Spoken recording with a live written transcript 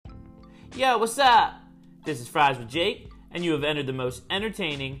Yo, what's up? This is Fries with Jake, and you have entered the most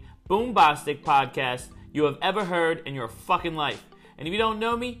entertaining, boombastic podcast you have ever heard in your fucking life. And if you don't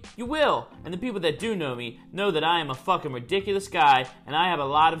know me, you will. And the people that do know me know that I am a fucking ridiculous guy, and I have a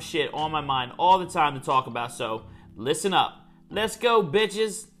lot of shit on my mind all the time to talk about, so listen up. Let's go,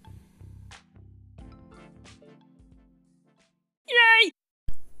 bitches. Yay!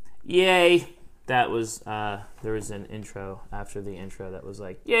 Yay! That was, there was an intro after the intro that was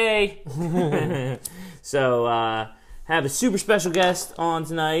like, yay! So, have a super special guest on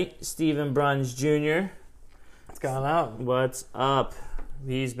tonight, Steven Bruns Jr. What's going on? What's up?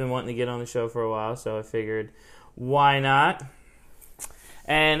 He's been wanting to get on the show for a while, so I figured, why not?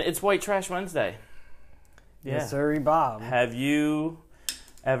 And it's White Trash Wednesday. Yeah. Yes, sir, Bob. Have you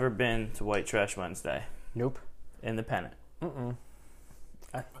ever been to White Trash Wednesday? Nope. In the Pennant? Mm-mm.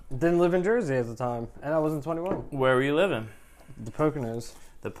 I didn't live in Jersey at the time, and I wasn't 21. Where were you living? The Poconos.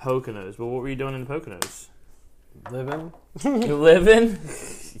 The Poconos. Well, what were you doing in the Poconos? Living? You living?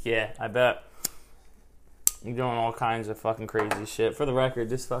 Yeah, I bet. You're doing all kinds of fucking crazy shit. For the record,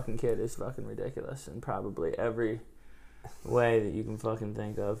 this fucking kid is fucking ridiculous in probably every way that you can fucking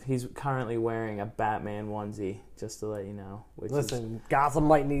think of. He's currently wearing a Batman onesie, just to let you know. Listen, Gotham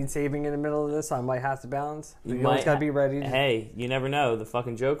might need saving in the middle of this. I might have to balance. You always might gotta be ready. Hey, you never know. The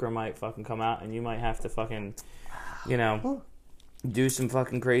fucking Joker might fucking come out, and you might have to fucking, you know, do some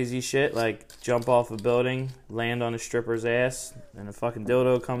fucking crazy shit, like jump off a building, land on a stripper's ass, and a fucking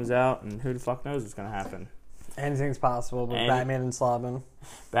dildo comes out, and who the fuck knows what's gonna happen. Anything's possible, but Batman and slobbing.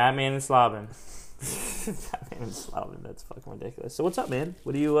 Batman and slobbing. Batman and slobbing. That's fucking ridiculous. So what's up, man?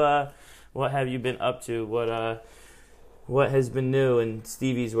 What do you? What have you been up to? What has been new in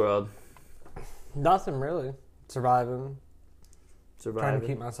Stevie's world? Nothing really. Surviving. Surviving. Trying to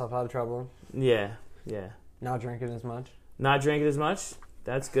keep myself out of trouble. Yeah. Not drinking as much. Not drinking as much.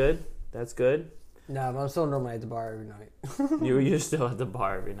 That's good. No, but I'm still normally at the bar every night. You're still at the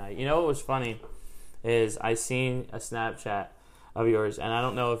bar every night. You know what was funny is I seen a Snapchat of yours, and I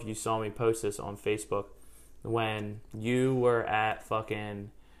don't know if you saw me post this on Facebook, when you were at fucking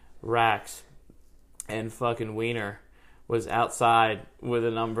Rax and fucking Wiener was outside with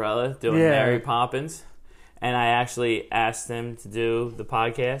an umbrella doing Mary Poppins, and I actually asked him to do the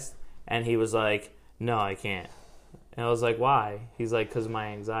podcast, and he was like, no, I can't. And I was like, why? He's like, because of my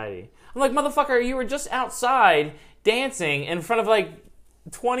anxiety. I'm like, motherfucker, you were just outside dancing in front of like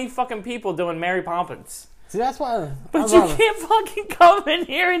 20 fucking people doing Mary Poppins. See, that's why. But you can't fucking come in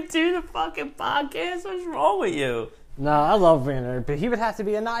here and do the fucking podcast. What's wrong with you? No, I love Wiener, but he would have to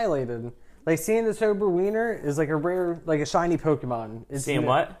be annihilated. Like, seeing the sober Wiener is like a rare, like a shiny Pokemon. Seeing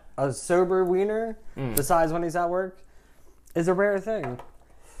what? A sober Wiener, besides when he's at work, is a rare thing.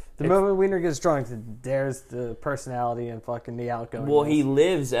 The moment Wiener gets drunk, there's the personality and fucking the outgoing. Well, he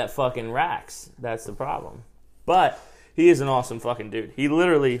lives at fucking Rax. That's the problem. But he is an awesome fucking dude. He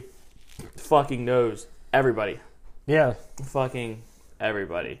literally fucking knows everybody. Yeah. Fucking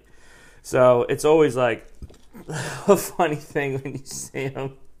everybody. So it's always like a funny thing when you see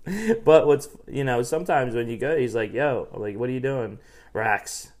him. But what's, you know, sometimes when you go, he's like, yo, I'm like, what are you doing?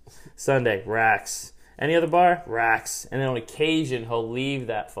 Rax. Sunday, Rax. Any other bar? Rax. And then on occasion, he'll leave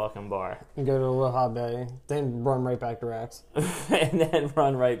that fucking bar. And go to a little hot bay, then run right back to Rax. And then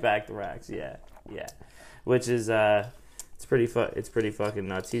run right back to Rax. Yeah. Which is, it's pretty fucking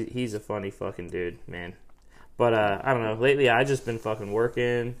nuts. He's a funny fucking dude, man. But, I don't know. Lately, I just been fucking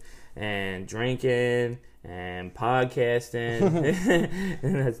working and drinking and podcasting.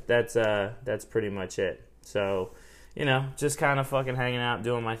 And that's pretty much it. So, you know, just kind of fucking hanging out,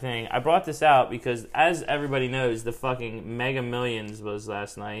 doing my thing. I brought this out because, as everybody knows, the fucking Mega Millions was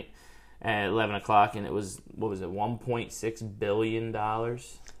last night at 11 o'clock, and it was, what was it, $1.6 billion? I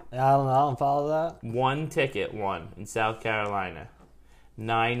don't know. I don't follow that. One ticket won in South Carolina.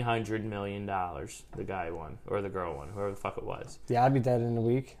 $900 million. The guy won, or the girl won, whoever the fuck it was. Yeah, I'd be dead in a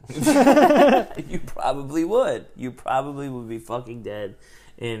week. You probably would. You probably would be fucking dead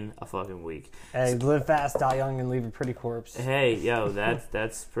in a fucking week. Hey, live fast, die young, and leave a pretty corpse. Hey, yo,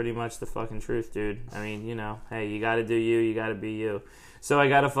 that's pretty much the fucking truth, dude. I mean, you know, hey, you gotta do you, you gotta be you. So I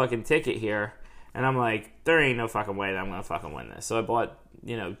got a fucking ticket here, and I'm like, there ain't no fucking way that I'm gonna fucking win this. So I bought,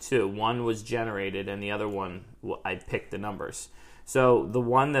 you know, two. One was generated, and the other one, I picked the numbers. So the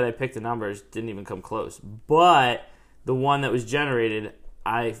one that I picked the numbers didn't even come close. But the one that was generated,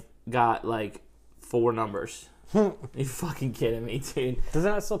 I got like 4 numbers. You fucking kidding me, dude? Does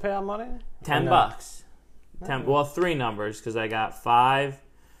that still pay out money? $10. 3 numbers, because I got 5,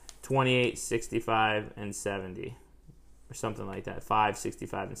 28, 65, and 70. Or something like that. 5,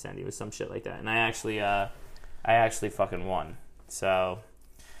 65, and 70. It was some shit like that. And I actually fucking won. So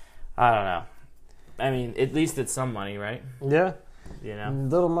I don't know. I mean, at least it's some money, right? Yeah. You know?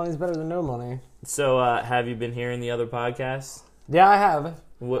 Little money's better than no money. So, have you been hearing the other podcasts? Yeah, I have.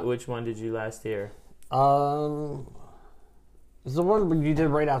 Which one did you last hear? It's the one you did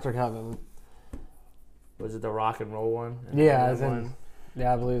right after Kevin. Was it the rock and roll one? Yeah,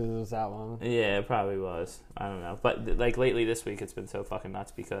 I believe it was that one. Yeah, it probably was. I don't know. But, like, lately this week, it's been so fucking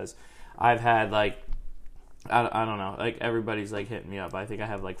nuts because I've had, like, I don't know. Like, everybody's, like, hitting me up. I think I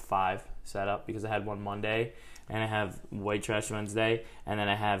have, like, 5 set up because I had one Monday, and I have White Trash Wednesday, and then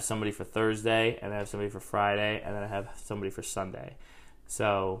I have somebody for Thursday, and I have somebody for Friday, and then I have somebody for Sunday.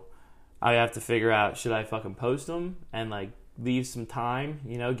 So I have to figure out, should I fucking post them and, like, leave some time,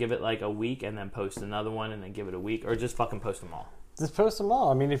 you know, give it, like, a week, and then post another one, and then give it a week, or just fucking post them all? Just post them all.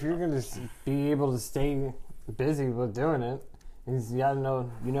 I mean, if you're going to be able to stay busy with doing it, you got to know,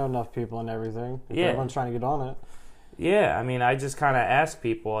 enough people and everything. If everyone's trying to get on it. Yeah, I mean, I just kind of ask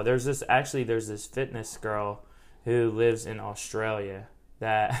people. There's this fitness girl who lives in Australia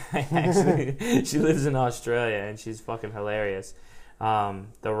that she lives in Australia and she's fucking hilarious. The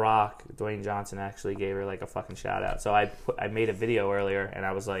Rock, Dwayne Johnson, actually gave her like a fucking shout out. So I made a video earlier and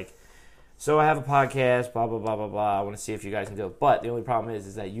I was like, so I have a podcast, blah, blah, blah, blah, blah. I want to see if you guys can do it. But the only problem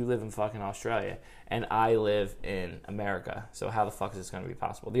is that you live in fucking Australia and I live in America. So how the fuck is this going to be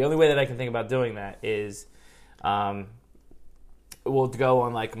possible? The only way that I can think about doing that is we'll go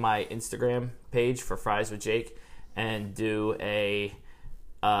on like my Instagram page for Fries with Jake and do a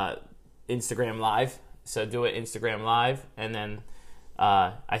Instagram live. So do an Instagram live and then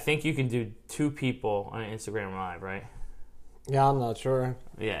I think you can do 2 people on an Instagram live, right? Yeah, I'm not sure.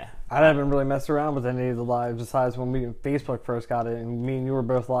 Yeah. I haven't really messed around with any of the lives besides when Facebook first got it and me and you were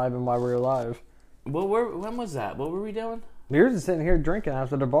both live and why we were live. Well, when was that? What were we doing? We were just sitting here drinking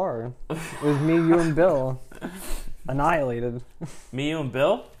after the bar. It was me, you, and Bill. Annihilated. Me, you, and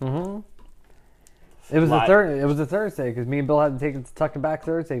Bill? Mm-hmm. It was a Thursday because me and Bill had to take Tuck It Back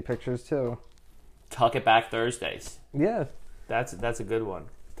Thursday pictures too. Tuck It Back Thursdays. Yeah. That's a good one.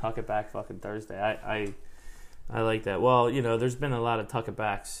 Tuck It Back fucking Thursday. I like that. Well, you know, there's been a lot of Tuck It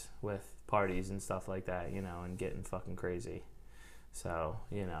Backs with parties and stuff like that, you know, and getting fucking crazy. So,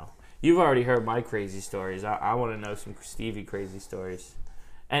 you know. You've already heard my crazy stories. I want to know some Stevie crazy stories.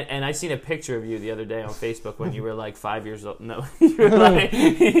 And I seen a picture of you the other day on Facebook when you were like 5 years old. No, you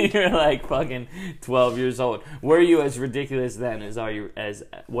were like fucking 12 years old. Were you as ridiculous then as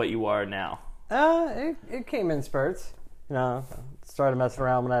what you are now? It came in spurts. You know, started messing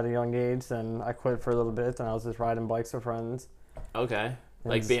around when I had a young age, then I quit for a little bit, and I was just riding bikes with friends. Okay.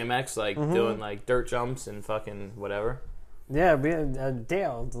 Like BMX, like doing like dirt jumps and fucking whatever? Yeah, we had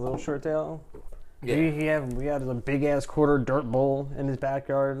Dale, the little short Dale. Yeah. We had a big-ass quarter dirt bowl in his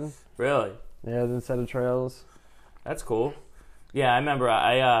backyard. Really? Yeah, the set of trails. That's cool. Yeah, I remember,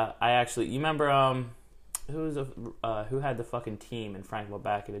 I actually, you remember, who had the fucking team in Frankville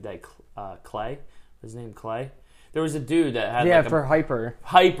back in the day? Clay? Was his name Clay? There was a dude that had for Hyper.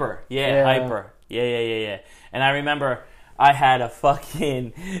 Hyper. Yeah, Hyper. Yeah. And I remember I had a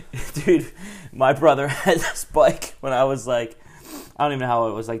fucking... Dude, my brother had this bike when I was like... I don't even know how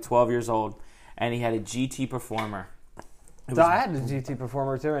old. It was like 12 years old. And he had a GT Performer. I had a GT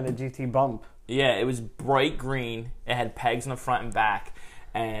Performer too and a GT Bump. Yeah, it was bright green. It had pegs in the front and back.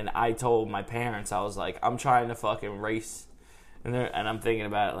 And I told my parents, I was like, I'm trying to fucking race... And I'm thinking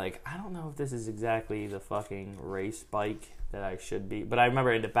about it like, I don't know if this is exactly the fucking race bike that I should be. But I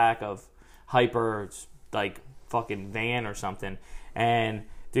remember in the back of Hyper's, like, fucking van or something. And,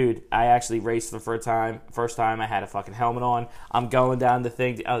 dude, I actually raced the first time. I had a fucking helmet on. I'm going down the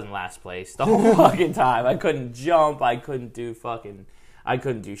thing. I was in last place the whole fucking time. I couldn't jump. I couldn't do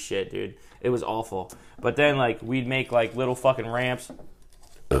shit, dude. It was awful. But then, like, we'd make, like, little fucking ramps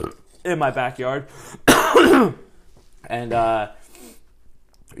in my backyard. And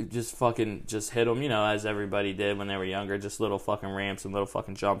just hit them, you know, as everybody did when they were younger, just little fucking ramps and little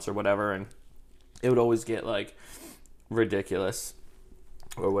fucking jumps or whatever, and it would always get like ridiculous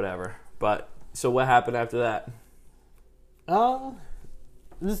or whatever. But so what happened after that?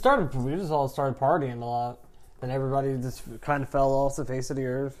 We just all started partying a lot, and everybody just kind of fell off the face of the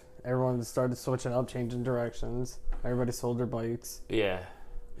earth. Everyone just started switching up, changing directions. Everybody sold their bikes. Yeah.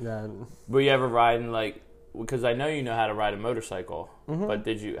 Then Were you ever riding like? Because I know you know how to ride a motorcycle, but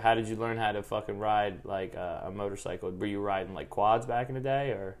how did you learn how to fucking ride like a motorcycle? Were you riding like quads back in the day,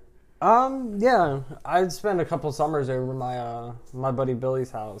 or? Yeah, I'd spend a couple summers over my buddy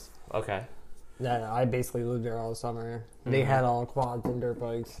Billy's house. Okay. Yeah, I basically lived there all summer. They had all quads and dirt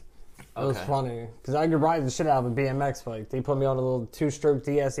bikes. It was funny because I could ride the shit out of a BMX bike. They put me on a little 2-stroke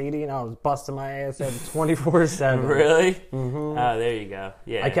DS80 and I was busting my ass out 24/7. Really? Mm-hmm. Oh, there you go.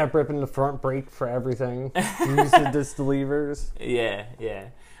 Yeah. I kept ripping the front brake for everything. Used the levers. Yeah.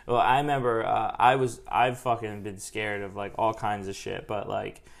 Well, I remember I've fucking been scared of like all kinds of shit, but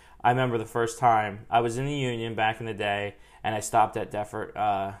like I remember the first time I was in the Union back in the day, and I stopped at Deffert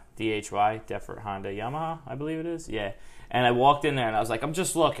DHY, Deffert Honda Yamaha, I believe it is. Yeah. And I walked in there, and I was like, I'm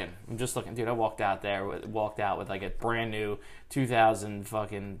just looking. Dude, I walked out with like a brand new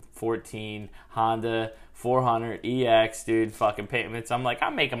 2014 Honda 400 EX, dude, fucking payments. I'm like,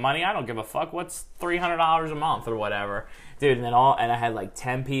 I'm making money. I don't give a fuck. What's $300 a month or whatever? Dude, and I had like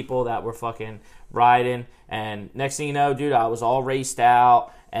 10 people that were fucking riding, and next thing you know, dude, I was all raced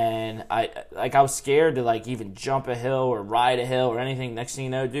out, and I was scared to like even jump a hill or ride a hill or anything. Next thing you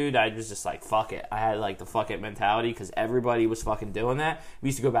know, dude, I was just like, fuck it. I had like the fuck it mentality because everybody was fucking doing that. We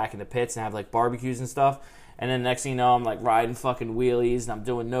used to go back in the pits and have like barbecues and stuff, and then next thing you know, I'm like riding fucking wheelies, and I'm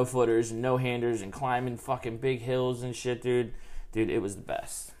doing no footers and no handers and climbing fucking big hills and shit, dude. Dude, it was the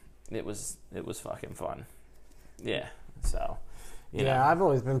best. It was fucking fun. Yeah. So, you know. I've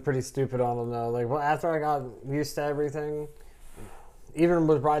always been pretty stupid on them though. Like, well, after I got used to everything, even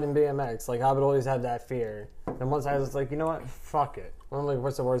with riding BMX, like I would always have that fear. And once I was like, you know what, fuck it. I'm like,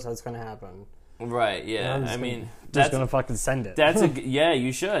 what's the worst that's gonna happen? Right. Yeah. I mean, just gonna fucking send it. Yeah.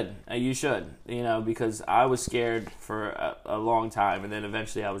 You should. You should. You know, because I was scared for a long time, and then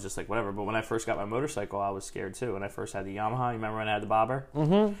eventually I was just like, whatever. But when I first got my motorcycle, I was scared too. When I first had the Yamaha, you remember when I had the bobber?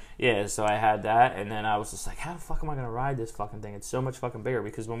 Mm-hmm. Yeah. So I had that, and then I was just like, how the fuck am I gonna ride this fucking thing? It's so much fucking bigger.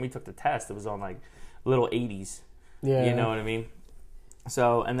 Because when we took the test, it was on like little 80s. Yeah. You know what I mean?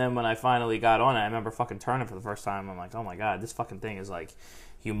 So, and then when I finally got on it, I remember fucking turning for the first time. I'm like, oh my god, this fucking thing is like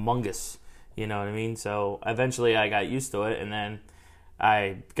humongous. You know what I mean? So eventually I got used to it, and then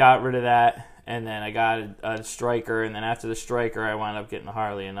I got rid of that, and then I got a Striker, and then after the Striker I wound up getting the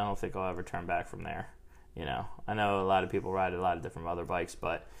Harley, and I don't think I'll ever turn back from there. You know, I know a lot of people ride a lot of different other bikes,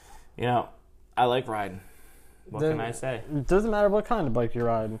 but, you know, I like riding. What can I say? It doesn't matter what kind of bike you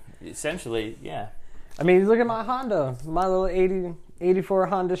ride. Essentially, yeah. I mean, look at my Honda, my little 84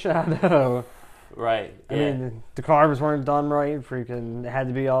 Honda Shadow. Right. I mean, the carbs weren't done right. Freaking, it had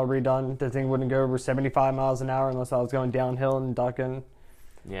to be all redone. The thing wouldn't go over 75 miles an hour unless I was going downhill and ducking.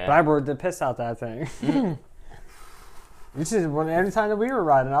 Yeah. But I roared the piss out that thing. You should. Every time that we were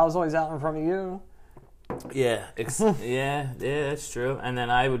riding, I was always out in front of you. Yeah. Yeah, that's true. And then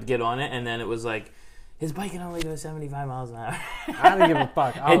I would get on it, and then it was like, his bike can only go 75 miles an hour. I didn't give a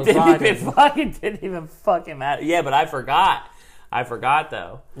fuck. It didn't even fucking matter. Yeah, but I forgot.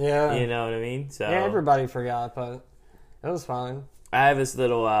 Though. Yeah. You know what I mean? So yeah, everybody forgot, but it was fine. I have this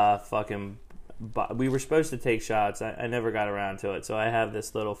little we were supposed to take shots. I never got around to it. So I have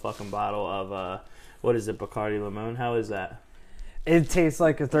this little fucking bottle of what is it, Bacardi Limon? How is that? It tastes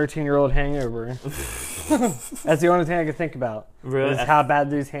like a 13-year-old hangover. That's the only thing I could think about. Really? Is how bad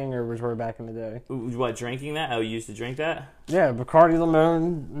these hangovers were back in the day. What, drinking that? Oh, you used to drink that? Yeah, Bacardi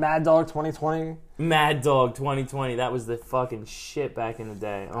Limon, Mad Dog 2020. Mad Dog 2020. That was the fucking shit back in the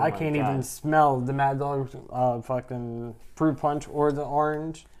day. Oh, I can't even smell the Mad Dog fucking fruit punch or the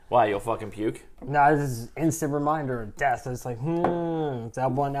orange. Why, you'll fucking puke? No, it's just instant reminder of death. It's like, it's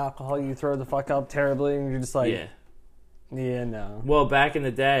that one alcohol you throw the fuck up terribly, and you're just like, yeah, no. Well, back in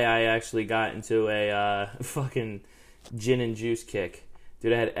the day, I actually got into a fucking gin and juice kick.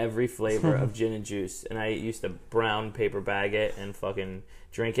 Dude, I had every flavor of gin and juice, and I used to brown paper bag it and fucking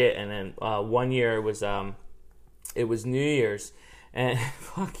drink it. And then one year it was New Year's, and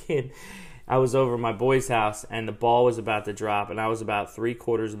fucking I was over at my boy's house, and the ball was about to drop, and I was about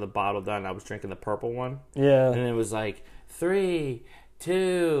 3/4 of the bottle done. I was drinking the purple one. Yeah. And it was like 3,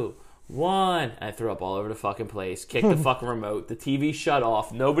 2, 1. I threw up all over the fucking place. Kicked the fucking remote. The TV shut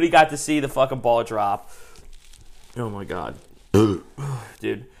off. Nobody got to see the fucking ball drop. Oh my god.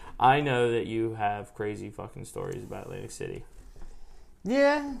 Dude, I know that you have crazy fucking stories about Atlantic City.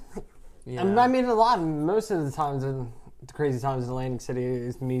 Yeah. I mean, most of the times, the crazy times in Atlantic City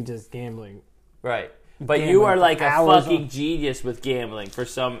is me just gambling. Right. But gambling, you are like a fucking genius with gambling for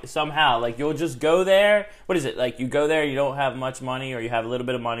somehow. Like, you'll just go there. What is it? Like, you go there, you don't have much money, or you have a little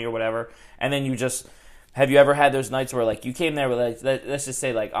bit of money or whatever, and then you just... Have you ever had those nights where, like, you came there with, like, let's just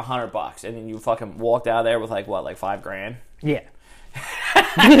say, like, $100, and then you fucking walked out of there with, like, what, like $5,000? Yeah.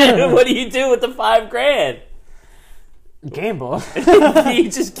 What do you do with the $5,000? Gamble.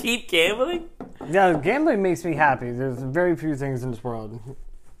 You just keep gambling? Yeah, gambling makes me happy. There's very few things in this world.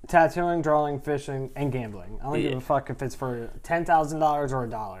 Tattooing, drawing, fishing, and gambling. I don't give a fuck if it's for $10,000 or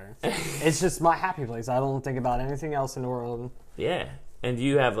 $1. It's just my happy place. I don't think about anything else in the world. Yeah. And do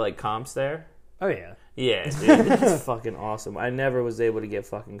you have like comps there? Oh yeah. Yeah, dude, that's fucking awesome. I never was able to get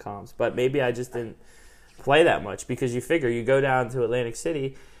fucking comps, but maybe I just didn't play that much because you figure you go down to Atlantic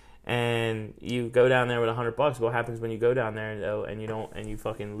City and you go down there with $100. What happens when you go down there and you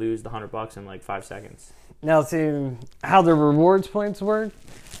fucking lose the $100 in like 5 seconds? Now, see how the rewards points work.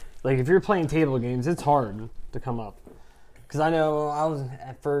 Like if you're playing table games, it's hard to come up. Because I know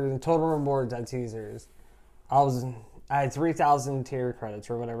for total rewards at Caesars, I had 3,000 tier credits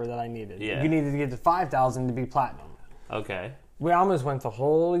or whatever that I needed. Yeah. You needed to get to 5,000 to be platinum. Okay. We almost went the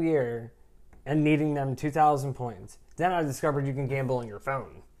whole year and needing them 2,000 points. Then I discovered you can gamble on your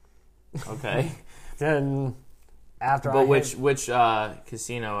phone. Okay. Then after But which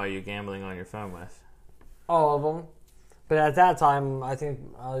casino are you gambling on your phone with? all of them. But at that time, I think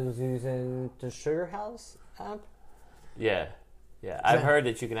I was using the Sugar House app. Yeah. Yeah. I've heard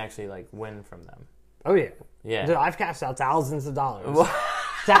that you can actually like win from them. Oh yeah. Yeah. Dude, I've cashed out thousands of dollars.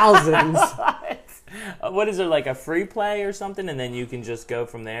 Thousands. What is it, like a free play or something, and then you can just go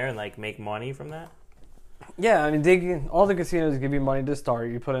from there and like make money from that? Yeah, I mean, all the casinos give you money to start.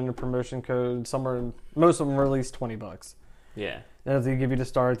 You put in a promotion code somewhere. Most of them are at least $20. Yeah. And if they give you to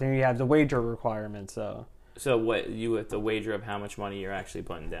start, then you have the wager requirement. So what you have to wager of how much money you're actually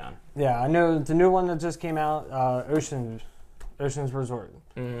putting down? yeah, I know the new one that just came out, Ocean's Resort.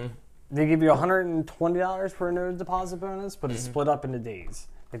 Mm-hmm. They give you $120 for a no deposit bonus, but it's split up into days.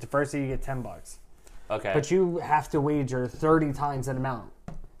 Like the first day you get $10. Okay. But you have to wager 30 times that amount.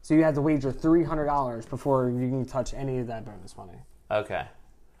 So you have to wager $300 before you can touch any of that bonus money. Okay.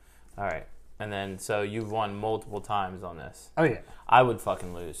 All right. And then, so you've won multiple times on this. Oh, yeah. I would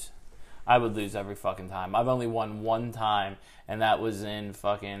fucking lose. I would lose every fucking time. I've only won one time, and that was in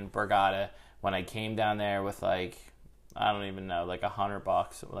fucking Borgata when I came down there with like, I don't even know, like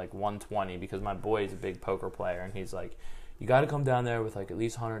 $100, like 120, because my boy is a big poker player, and he's like, you got to come down there with like at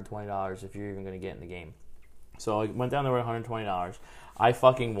least $120 if you're even going to get in the game. So I went down there with $120. I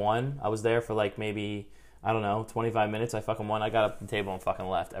fucking won. I was there for like maybe, I don't know, 25 minutes. I fucking won. I got up to the table and fucking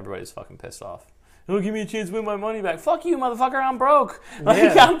left. Everybody's fucking pissed off. Don't give me a chance to win my money back. Fuck you, motherfucker. I'm broke. Like,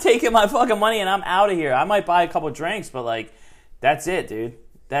 Yeah. I'm taking my fucking money and I'm out of here. I might buy a couple drinks, but like, that's it, dude.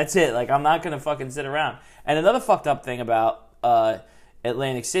 That's it. Like, I'm not going to fucking sit around. And another fucked up thing about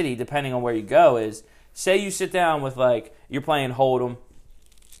Atlantic City, depending on where you go, is say you sit down with like, you're playing Hold'em,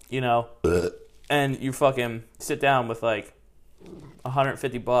 you know, and you fucking sit down with like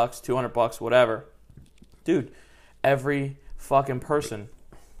 $150, $200, whatever. Dude, every fucking person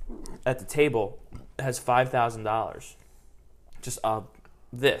at the table has $5,000. Just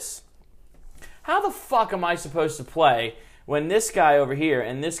this. How the fuck am I supposed to play when this guy over here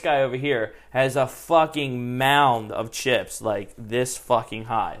and this guy over here has a fucking mound of chips like this fucking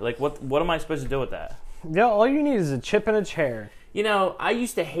high? Like, what am I supposed to do with that? Yeah, all you need is a chip and a chair. You know, I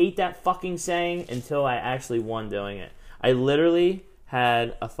used to hate that fucking saying until I actually won doing it. I literally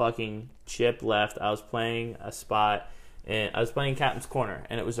had a fucking chip left. I was playing a spot, and I was playing Captain's Corner,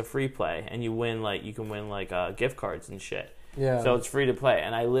 and it was a free play, and you can win gift cards and shit. Yeah. So it's free to play,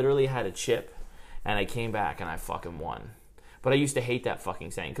 and I literally had a chip, and I came back and I fucking won. But I used to hate that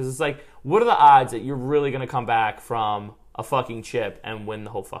fucking saying because it's like, what are the odds that you're really gonna come back from a fucking chip and win the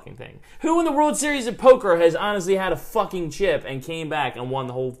whole fucking thing? Who in the World Series of Poker has honestly had a fucking chip and came back and won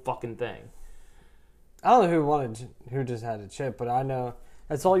the whole fucking thing? I don't know who just had a chip, but I know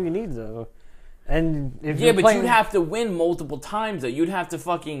that's all you need though. And if Yeah, you're but playing, you'd have to win multiple times though. You'd have to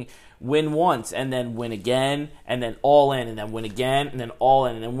fucking win once and then win again and then all in and then win again and then all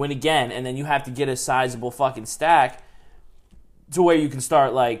in and then win again, and then you have to get a sizable fucking stack to where you can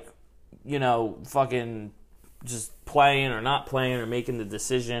start like, you know, fucking just playing or not playing or making the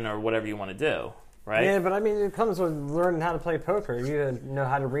decision or whatever you want to do, right? Yeah, but I mean, it comes with learning how to play poker. You know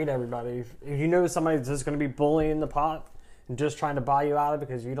how to read everybody. If you know somebody's just going to be bullying the pot and just trying to buy you out of it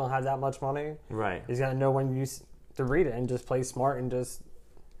because you don't have that much money, Right. he's got to know when to read it and just play smart and just.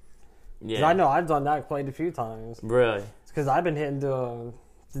 Yeah. I know I've done that quite a few times. Really? Because I've been hitting the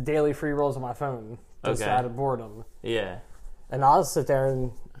daily free rolls on my phone just Okay. out of boredom. Yeah. And I'll sit there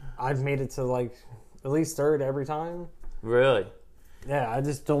and I've made it to like at least third every time. Really? Yeah, I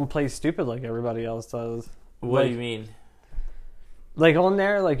just don't play stupid like everybody else does. What do you mean? Like on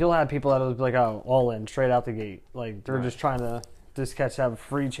there, like you'll have people that'll be like, oh, all in, straight out the gate. Like they're Right. just trying to have a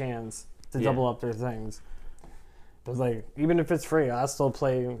free chance to Yeah. double up their things. But like, even if it's free, I still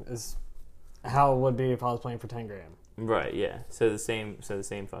play as how it would be if I was playing for 10 grand. Right, yeah. So the same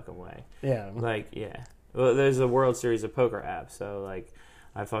fucking way. Yeah. Like, yeah. Well, there's a World Series of Poker app, so like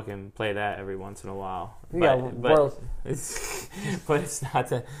I fucking play that every once in a while. Yeah, but it's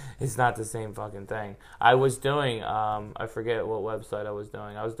not the same fucking thing. I was doing I forget what website I was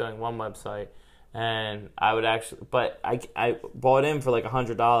doing. I was doing one website, and I would actually, but I bought in for like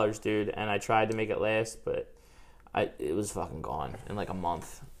 $100, dude, and I tried to make it last, but it was fucking gone in like a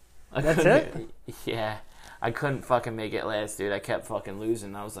month. That's it? Yeah. I couldn't fucking make it last, dude. I kept fucking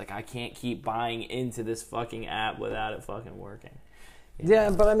losing. I was like, I can't keep buying into this fucking app without it fucking working.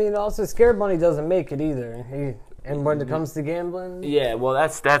 Yeah, but I mean, also, scared money doesn't make it either. And when it comes to gambling... Yeah, well,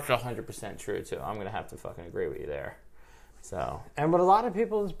 that's 100% true, too. I'm going to have to fucking agree with you there. So... And what a lot of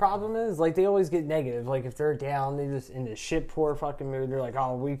people's problem is, like, they always get negative. Like, if they're down, they're just in this shit-poor fucking mood. They're like,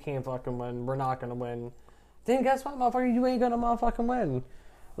 oh, we can't fucking win. We're not going to win. Then guess what, motherfucker? You ain't going to motherfucking win.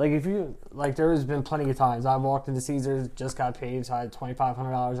 Like, if you... Like, there's been plenty of times. I walked into Caesars, just got paid, so I had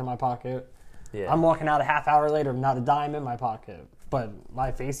 $2,500 in my pocket. Yeah. I'm walking out a half hour later, not a dime in my pocket. But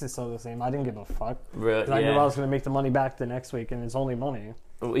my face is still the same. I didn't give a fuck. Really? I knew I was going to make the money back the next week, and it's only money.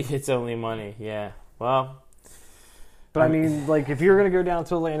 It's only money, yeah. Well... But I mean, like, if you're going to go down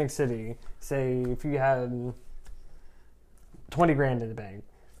to Atlantic City, say if you had 20 grand in the bank,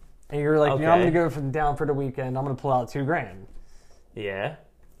 and you're like, okay. you know, I'm going to go down for the weekend, I'm going to pull out 2 grand. Yeah.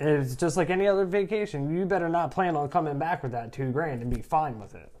 And it's just like any other vacation. You better not plan on coming back with that 2 grand and be fine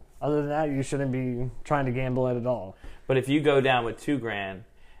with it. Other than that, you shouldn't be trying to gamble at all. But if you go down with 2 grand,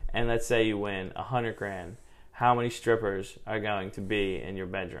 and let's say you win 100 grand, how many strippers are going to be in your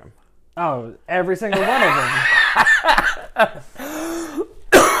bedroom? Oh, every single one of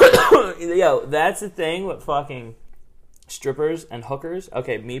them. Yo, that's the thing with fucking strippers and hookers.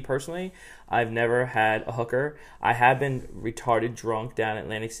 Okay, me personally, I've never had a hooker. I have been retarded drunk down in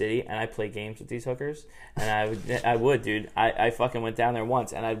Atlantic City, and I play games with these hookers. And I would, dude. I fucking went down there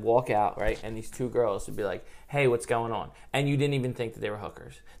once, and I'd walk out, right, and these 2 girls would be like, "Hey, what's going on?" And you didn't even think that they were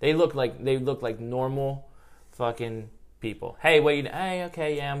hookers. They looked like normal fucking people. Hey, hey,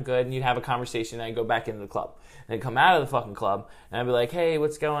 okay, yeah, I'm good. And you'd have a conversation, and I'd go back into the club. And I'd come out of the fucking club, and I'd be like, hey,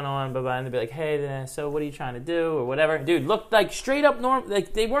 what's going on? Blah, blah. And they'd be like, hey, so what are you trying to do? Or whatever. Dude, looked like straight up normal.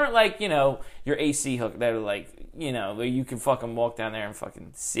 Like, they weren't like, you know, your AC hook. They were like, you know, where you can fucking walk down there and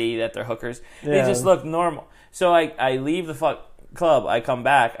fucking see that they're hookers. Yeah. They just look normal. So I leave the club. I come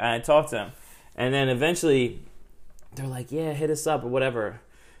back, and I talk to them. And then eventually, they're like, yeah, hit us up or whatever.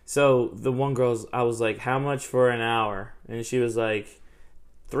 So the one girl's, I was like, how much for an hour? And she was like,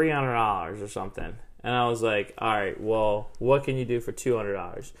 $300 or something. And I was like, all right, well, what can you do for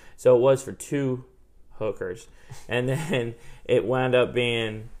 $200? So it was for 2 hookers. And then it wound up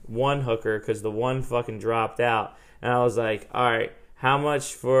being 1 hooker because the one fucking dropped out. And I was like, all right, how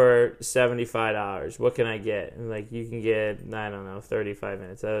much for $75? What can I get? And like, you can get, I don't know, 35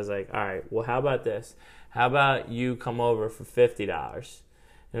 minutes. I was like, all right, well, how about this? How about you come over for $50?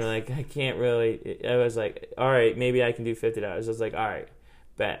 And like, I can't really. I was like, all right, maybe I can do $50. I was like, all right,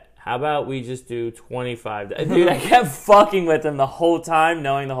 bet. How about we just do $25? Dude, I kept fucking with them the whole time,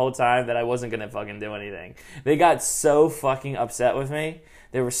 knowing the whole time that I wasn't going to fucking do anything. They got so fucking upset with me.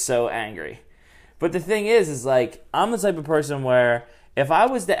 They were so angry. But the thing is like, I'm the type of person where if I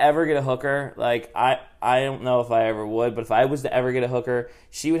was to ever get a hooker, like, I don't know if I ever would, but if I was to ever get a hooker,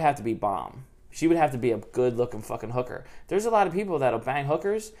 she would have to be bomb. She would have to be a good-looking fucking hooker. There's a lot of people that'll bang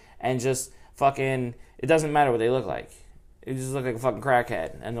hookers and just fucking, it doesn't matter what they look like. It just look like a fucking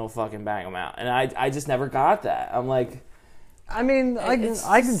crackhead, and they'll fucking bang them out. And I just never got that. I'm like... I mean, I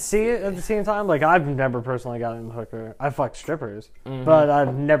can see it at the same time. Like, I've never personally gotten a hooker. I fucked strippers. Mm-hmm. But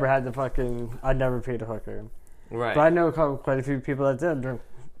I've never had I'd never paid a hooker. Right. But I know quite a few people that did.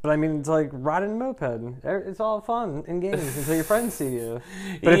 But I mean, it's like riding a moped. It's all fun and games until your friends see you.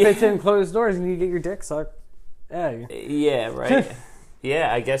 But if it's in closed doors and you get your dick sucked, hey. Yeah, right.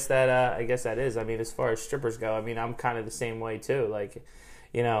 Yeah, I guess that is. I mean, as far as strippers go, I mean, I'm kind of the same way too. Like,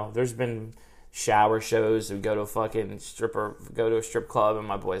 you know, there's been shower shows. We go to a strip club, and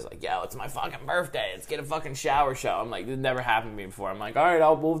my boy's like, "Yo, it's my fucking birthday. Let's get a fucking shower show." I'm like, "This never happened to me before." I'm like, "All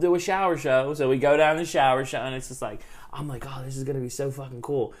right, we'll do a shower show." So we go down the shower show, and it's just like, I'm like, "Oh, this is gonna be so fucking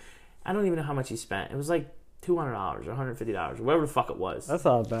cool." I don't even know how much he spent. It was like $200 or $150 or whatever the fuck it was. That's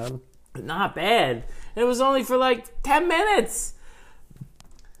not bad. Not bad. It was only for like 10 minutes.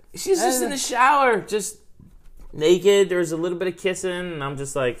 She's just in the shower, just naked. There's a little bit of kissing, and I'm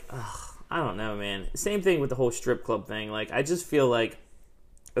just like, ugh, I don't know, man. Same thing with the whole strip club thing. Like, I just feel like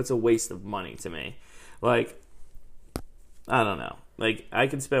it's a waste of money to me. Like, I don't know. Like, I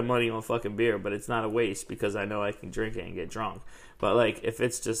can spend money on fucking beer, but it's not a waste because I know I can drink it and get drunk. But, like, if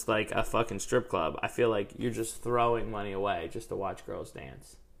it's just, like, a fucking strip club, I feel like you're just throwing money away just to watch girls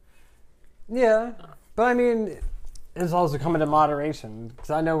dance. Yeah. But, I mean, it's also coming to moderation. Because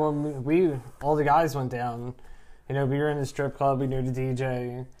I know when we all the guys went down, you know, we were in the strip club, we knew the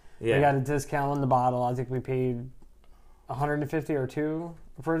DJ. Yeah. We got a discount on the bottle. I think we paid $150 or $2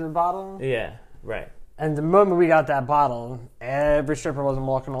 for the bottle. Yeah, right. And the moment we got that bottle, every stripper wasn't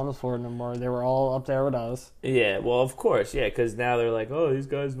walking on the floor no more. They were all up there with us. Yeah, well, of course, yeah, because now they're like, oh, these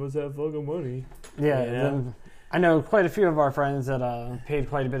guys must have fucking money. Yeah, You know? then I know quite a few of our friends that paid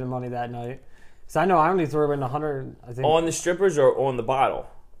quite a bit of money that night. So I know I only threw in 100, I think, On the strippers or on the bottle?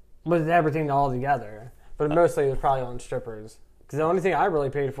 with everything all together. But mostly it was probably on strippers. Because the only thing I really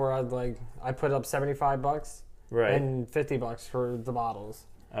paid for, I put up $75 Right. and $50 for the bottles.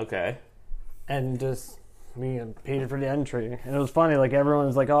 Okay. And just me paid for the entry. And it was funny, like everyone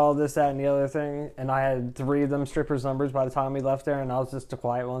was like, oh, this, that, and the other thing. And I had 3 of them strippers' numbers by the time we left there, and I was just the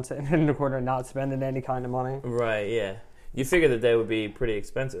quiet one sitting in the corner not spending any kind of money. Right, yeah. You figure that they would be pretty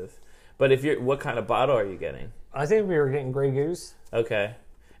expensive. But what kind of bottle are you getting? I think we were getting Grey Goose. Okay.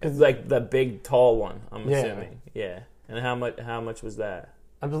 It's like the big tall one, I'm Yeah. assuming. Yeah. And how much was that?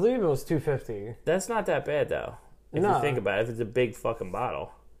 I believe it was $250. That's not that bad though. If No. you think about it, if it's a big fucking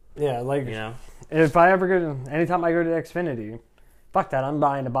bottle, Yeah, like you know. if I ever anytime I go to Xfinity, fuck that, I'm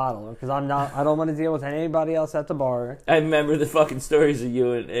buying a bottle because I don't want to deal with anybody else at the bar. I remember the fucking stories of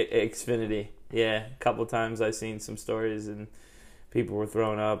you and Xfinity. Yeah, a couple times I've seen some stories and people were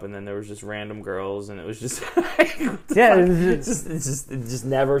throwing up, and then there was just random girls, and it was just Yeah, it just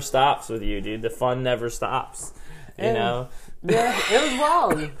never stops with you, dude. The fun never stops. You And- know. yeah, it was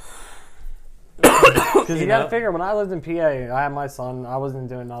wild. Because you got to know? figure, when I lived in PA, I had my son. I wasn't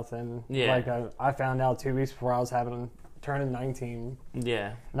doing nothing. Yeah. Like I found out 2 weeks before I was turning 19,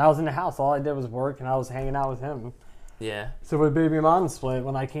 Yeah. and I was in the house. All I did was work, and I was hanging out with him. Yeah. So when baby mom split,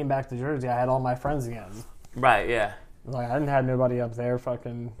 when I came back to Jersey, I had all my friends again. Right. Yeah. Like I didn't have nobody up there.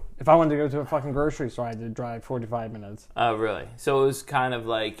 Fucking, if I wanted to go to a fucking grocery store, I had to drive 45 minutes. Oh, really? So it was kind of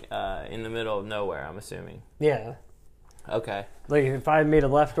like in the middle of nowhere, I'm assuming. Yeah. Okay. Like if I had made a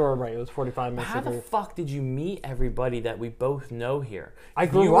left or a right, it was 45 minutes. How the fuck did you meet everybody that we both know here? I You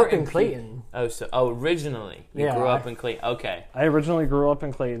grew were up in Clayton. Originally you Yeah, grew up in Clayton. Okay. I originally grew up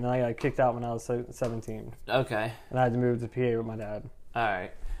in Clayton, and I got kicked out when I was 17, Okay. and I had to move to PA with my dad. All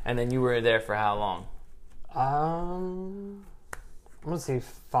right. And then you were there for how long? I'm gonna say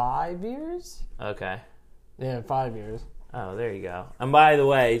 5 years. Okay. Yeah, 5 years. Oh, there you go. And by the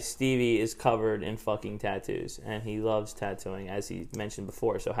way, Stevie is covered in fucking tattoos, and he loves tattooing, as he mentioned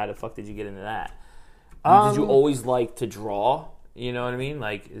before. So how the fuck did you get into that? Did you always like to draw? You know what I mean?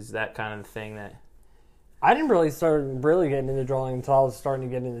 Like, is that kind of the thing that... I didn't really start getting into drawing until I was starting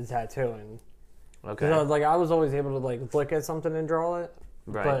to get into tattooing. Okay. Because I was always able to look at something and draw it.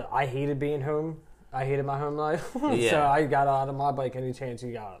 Right. But I hated being home. I hated my home life. Yeah. So I got out of my bike any chance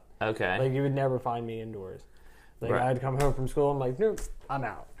you got. Okay. Like you would never find me indoors. Like Right. I'd come home from school. I'm like, nope, I'm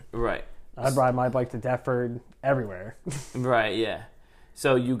out. Right. I'd ride my bike to Deptford everywhere. Right, yeah.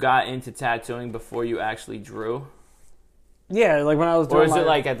 So you got into tattooing before you actually drew? Yeah, like when I was doing Or is it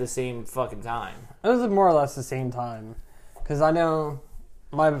like at the same fucking time? It was more or less the same time. Because I know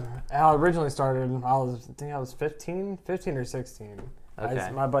how I originally started, I think I was 15 or 16.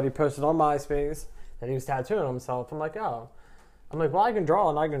 Okay. My buddy posted on MySpace that he was tattooing himself. I'm like, oh. I'm like, well, I can draw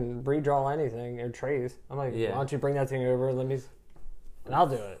and I can redraw anything or trace. I'm like, Yeah. why don't you bring that thing over? And I'll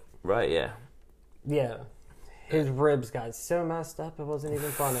do it. Right, yeah. Yeah. His ribs got so messed up, it wasn't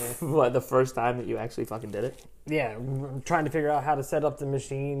even funny. What, the first time that you actually fucking did it? Yeah, trying to figure out how to set up the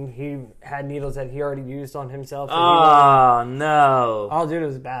machine. He had needles that he already used on himself. So Oh, no. oh, dude, it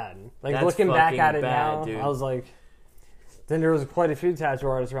was bad. Like, That's looking back fucking at it bad, now, dude. I was like... Then there was quite a few tattoo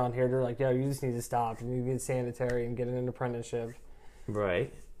artists around here. They're like, yo, you just need to stop. You need to get sanitary and get an apprenticeship.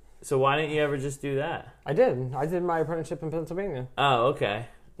 Right. So why didn't you ever just do that? I did. I did my apprenticeship in Pennsylvania. Oh, okay.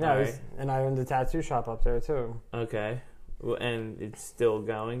 Yeah, All right. and I owned a tattoo shop up there, too. Okay. Well, and it's still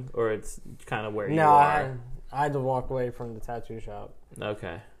going? Or it's kind of where you No, are? I had to walk away from the tattoo shop.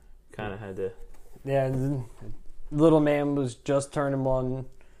 Okay. Kind of had to... Yeah, the little man was just turning 1.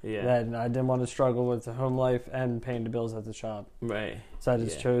 Yeah. That I didn't want to struggle with the home life and paying the bills at the shop. Right. So I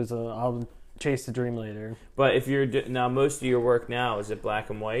just Yeah. chose, I'll chase the dream later. But if you're... Now, most of your work now, is it black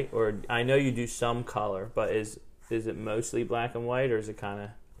and white? Or I know you do some color, but is it mostly black and white, or is it kind of...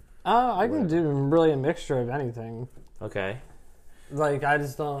 I can do really a mixture of anything. Okay. Like, I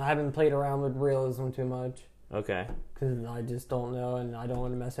haven't played around with realism too much. Okay. Because I just don't know, and I don't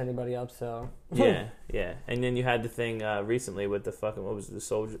want to mess anybody up, so... Yeah, yeah. And then you had the thing recently with the fucking... What was it, the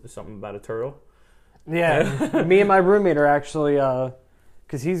soldier... Something about a turtle? Yeah, me and my roommate are actually...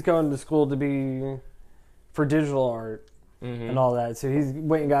 Because he's going to school to be... For digital art Mm-hmm. and all that. So he's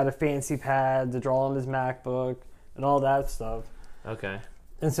went and got a fancy pad to draw on his MacBook. and all that stuff. Okay.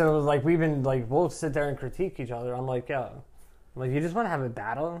 And so, like, we've been, like, we'll sit there and critique each other. I'm like, yo. I'm like, you just want to have a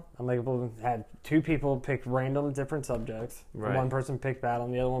battle? I'm like, we'll had 2 people pick random different subjects. Right. One person picked battle,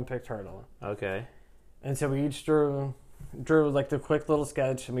 and the other one picked hurdle. Okay. And so we each drew like the quick little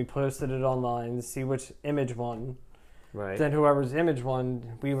sketch, and we posted it online to see which image won. Right. Then whoever's image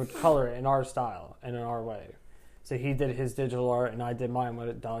won, we would color it in our style and in our way. So he did his digital art, and I did mine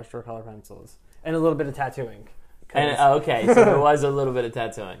with Dollar Store color pencils. And a little bit of tattooing. And okay, so there was a little bit of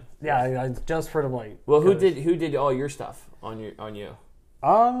tattooing. Yeah, just for the white. Well, who did all your stuff on you?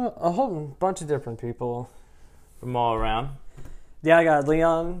 A whole bunch of different people. From all around? Yeah, I got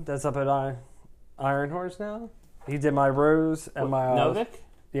Leon, that's up at Iron Horse now. He did my rose and my... Novik?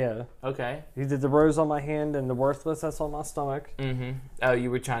 Yeah. Okay. He did the rose on my hand and the worthless that's on my stomach. Mm-hmm. Oh,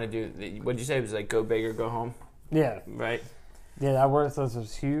 you were trying to do... What'd you say? It was like go big or go home? Yeah. Right? Yeah, that worthless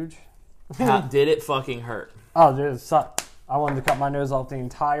was huge. How did it fucking hurt? Oh, dude, it sucked. I wanted to cut my nose off the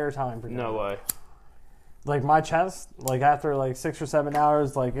entire time. No way. Like, my chest, like, after, like, 6 or 7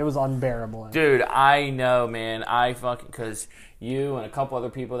 hours, like, it was unbearable. Dude, I know, man. I fucking... Because you and a couple other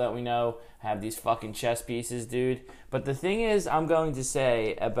people that we know have these fucking chest pieces, dude. But the thing is, I'm going to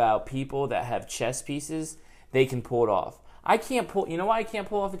say about people that have chest pieces, they can pull it off. I can't pull... You know why I can't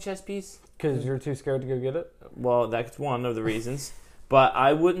pull off a chest piece? Because you're too scared to go get it? Well, that's one of the reasons. But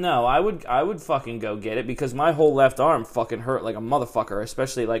I would fucking go get it because my whole left arm fucking hurt like a motherfucker,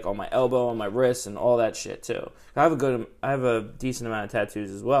 especially like on my elbow, on my wrist, and all that shit too. I have a decent amount of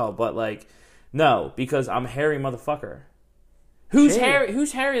tattoos as well, but like, no, because I'm a hairy motherfucker. Who's hairy?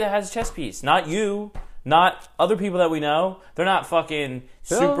 Who's hairy that has a chest piece? Not you. Not other people that we know. They're not fucking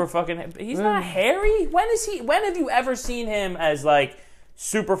super fucking... He's not hairy? When have you ever seen him as like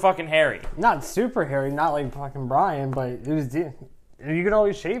super fucking hairy? Not super hairy, not like fucking Brian, but it was... You can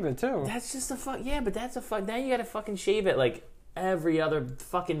always shave it, too. That's just a fuck... Yeah, but that's a fuck... Now you gotta fucking shave it, like, every other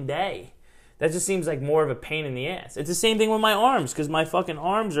fucking day. That just seems like more of a pain in the ass. It's the same thing with my arms, because my fucking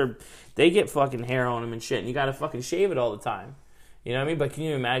arms are... They get fucking hair on them and shit, and you gotta fucking shave it all the time. You know what I mean? But can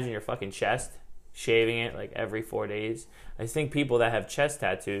you imagine your fucking chest? Shaving it, like, every 4 days? I think people that have chest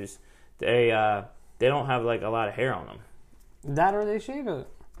tattoos, they don't have, like, a lot of hair on them. That or they shave it.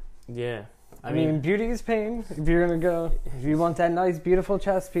 Yeah. I mean, beauty is pain. If you want that nice, beautiful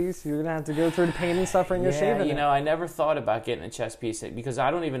chest piece, you're going to have to go through the pain and suffering of shaving it. You know, I never thought about getting a chest piece because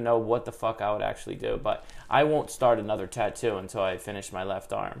I don't even know what the fuck I would actually do. But I won't start another tattoo until I finish my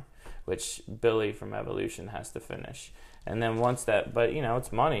left arm, which Billy from Evolution has to finish. And then once that, but you know,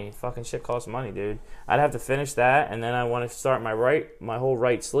 it's money. Fucking shit costs money, dude. I'd have to finish that, and then I want to start my whole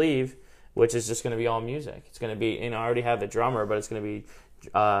right sleeve, which is just going to be all music. It's going to be, I already have the drummer, but it's going to be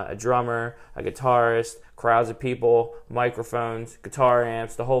a drummer, a guitarist, crowds of people, microphones, guitar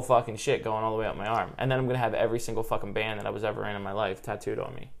amps, the whole fucking shit going all the way up my arm. And then I'm going to have every single fucking band that I was ever in my life tattooed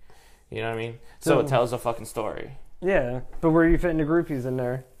on me. You know what I mean? So it tells a fucking story. Yeah, but where are you fitting the groupies in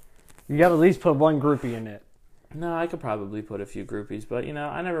there? You got to at least put one groupie in it. No, I could probably put a few groupies, but,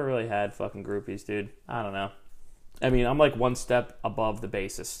 I never really had fucking groupies, dude. I don't know. I mean, I'm like one step above the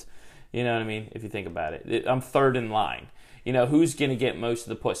bassist. You know what I mean? If you think about it. I'm third in line. Who's going to get most of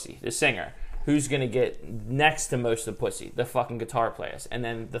the pussy? The singer. Who's going to get next to most of the pussy? The fucking guitar players. And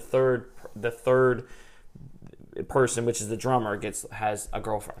then the third person, which is the drummer, has a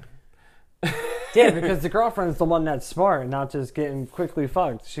girlfriend. Yeah, because the girlfriend's the one that's smart, not just getting quickly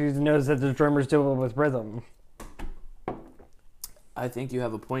fucked. She knows that the drummer's doing it with rhythm. I think you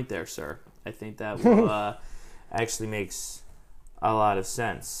have a point there, sir. I think that will, actually makes a lot of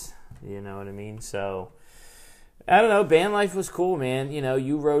sense. You know what I mean? So, I don't know. Band life was cool, man.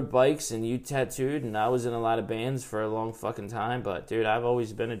 You rode bikes and you tattooed, and I was in a lot of bands for a long fucking time. But, dude, I've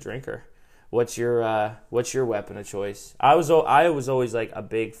always been a drinker. What's your weapon of choice? I was always like a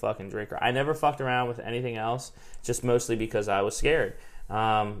big fucking drinker. I never fucked around with anything else, just mostly because I was scared.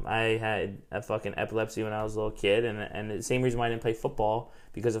 I had a fucking epilepsy when I was a little kid, and the same reason why I didn't play football,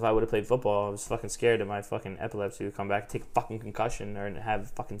 because if I would have played football, I was fucking scared that my fucking epilepsy would come back, take a fucking concussion, or have a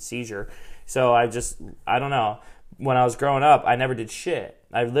fucking seizure. So I don't know. When I was growing up, I never did shit.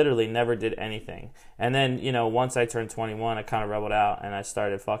 I literally never did anything. And then, once I turned 21, I kind of rebelled out, and I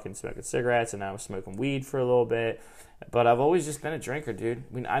started fucking smoking cigarettes, and I was smoking weed for a little bit. But I've always just been a drinker, dude.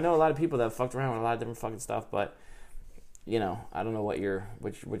 I mean, I know a lot of people that have fucked around with a lot of different fucking stuff, but... I don't know what your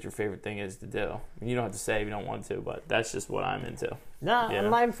favorite thing is to do. You don't have to say if you don't want to, but that's just what I'm into. Nah,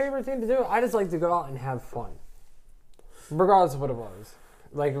 my favorite thing to do, I just like to go out and have fun. Regardless of what it was.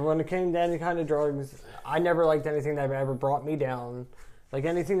 Like, when it came to any kind of drugs, I never liked anything that ever brought me down. Like,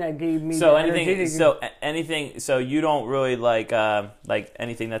 anything that gave me energy. So you don't really like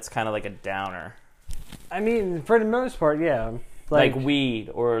anything that's kind of like a downer. I mean, for the most part, yeah. Like weed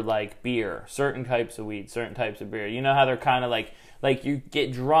or like beer, certain types of weed, certain types of beer. You know how they're kind of like you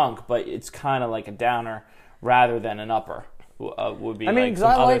get drunk, but it's kind of like a downer rather than an upper. Would be like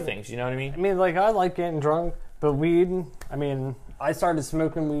some other things. You know what I mean? I mean, like I like getting drunk, but weed. I mean, I started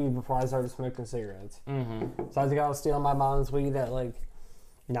smoking weed before I started smoking cigarettes. Mm-hmm. So I think I was stealing my mom's weed at like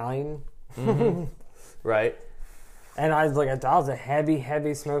 9. Mm-hmm. Right. And I was a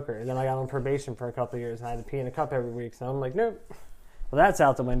heavy smoker. And then I got on probation for a couple of years, and I had to pee in a cup every week. So I'm like, nope. Well, that's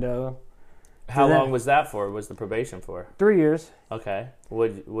out the window. How long was that for? Was the probation for? 3 years. Okay.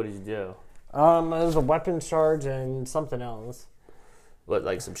 What did you do? It was a weapons charge and something else. What,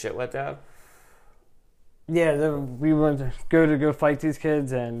 like some shit went down? Yeah, we went to go fight these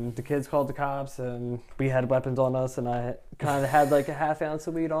kids, and the kids called the cops, and we had weapons on us, and I kind of had like a half ounce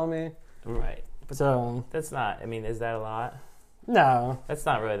of weed on me. Right. So that's not. I mean, is that a lot? No. That's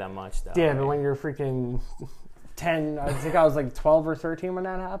not really that much, though. Yeah, right? but when you're freaking 10, I think I was like 12 or 13 when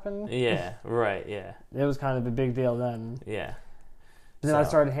that happened. Yeah. Right. Yeah. It was kind of a big deal then. Yeah. Then I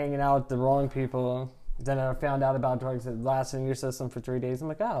started hanging out with the wrong people. Then I found out about drugs that last in your system for 3 days. I'm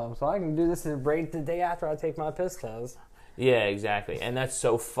like, oh, so I can do this right the day after I take my piss test. Yeah, exactly. And that's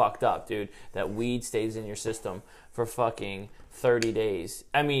so fucked up, dude, that weed stays in your system for fucking 30 days.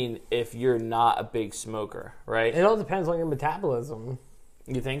 I mean, if you're not a big smoker, right? It all depends on your metabolism.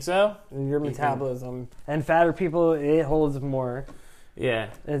 You think so? Your metabolism. And fatter people, it holds more. Yeah.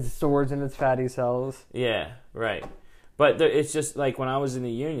 It stores in its fatty cells. Yeah, right. But it's just like when I was in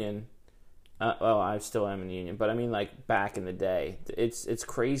the union, well, I still am in the union, but I mean like back in the day, it's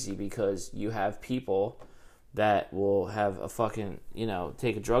crazy because you have people that will have a fucking,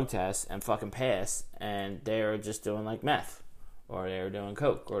 take a drug test and fucking pass, and they're just doing like meth, or they're doing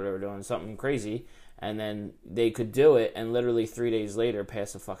coke, or they're doing something crazy, and then they could do it and literally 3 days later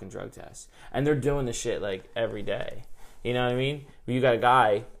pass a fucking drug test. And they're doing this shit like every day. You know what I mean? You got a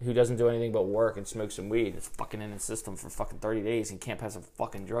guy who doesn't do anything but work and smoke some weed. It's fucking in his system for fucking 30 days and can't pass a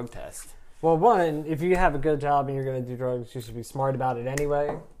fucking drug test. Well, one, if you have a good job and you're going to do drugs, you should be smart about it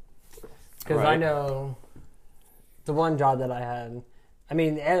anyway. Because I know the one job that I had, I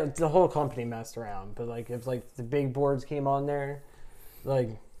mean, the whole company messed around. But, like, if, like, the big boards came on there,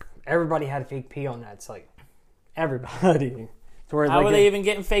 like, everybody had fake pee on that site. Everybody. So where, how are they even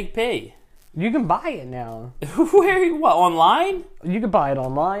getting fake pee? You can buy it now. Where? What? Online? You can buy it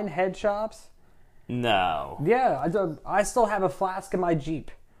online, head shops. No. Yeah, I still have a flask in my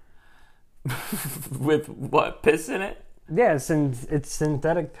Jeep. With what? Piss in it? Yeah, it's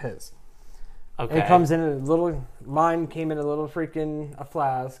synthetic piss. Okay. It comes in a little. Mine came in a little freaking a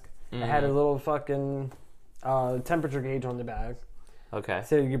flask. Mm-hmm. It had a little fucking temperature gauge on the back. Okay.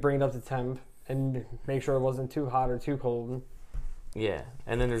 So you bring it up to temp and make sure it wasn't too hot or too cold. Yeah,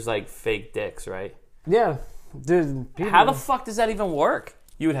 and then there's like fake dicks, right? Yeah, dude. How the fuck does that even work?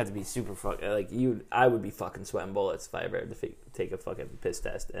 You would have to be super I would be fucking sweating bullets if I ever had to take a fucking piss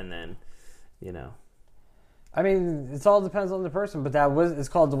test, and then, I mean, it all depends on the person, but it's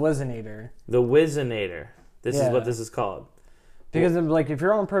called the Wizinator. The Wizinator. This is what this is called. Because like if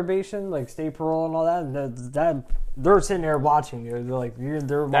you're on probation, like state parole and all that they're sitting there watching you. They're like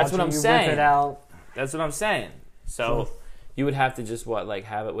they're That's watching what I'm you saying. whip it out. That's what I'm saying. So you would have to just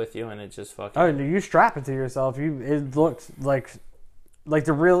have it with you, and it just fucking. Oh, you strap it to yourself. It looks like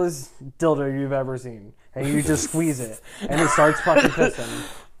the realest dildo you've ever seen, and you just squeeze it, and it starts fucking pissing.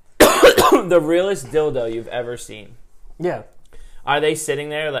 The realest dildo you've ever seen. Yeah. Are they sitting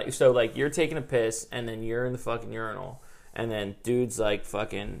there like you're taking a piss, and then you're in the fucking urinal, and then dude's like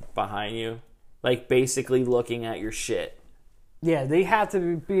fucking behind you, like basically looking at your shit. Yeah, they have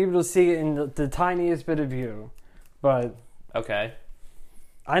to be able to see it in the tiniest bit of view, but. Okay.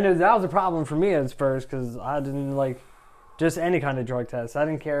 I know that was a problem for me at first because I didn't like just any kind of drug test. I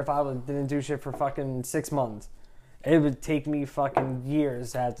didn't care if I didn't do shit for fucking 6 months. It would take me fucking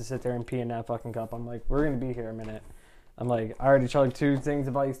years to have to sit there and pee in that fucking cup. I'm like, we're going to be here a minute. I'm like, I already chugged 2 things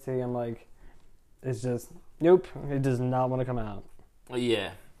of iced tea. I'm like, it's just, nope, it does not want to come out.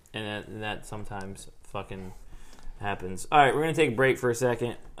 Yeah, and that sometimes fucking happens. All right, we're going to take a break for a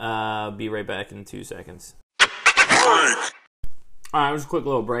second. Be right back in 2 seconds. Alright, just a quick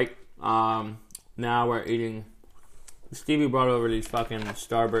little break. Now we're eating. Stevie brought over these fucking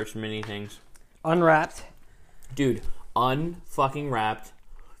Starburst mini things. Unwrapped. Dude, unfucking wrapped.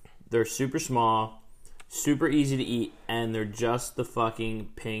 They're super small, super easy to eat, and they're just the fucking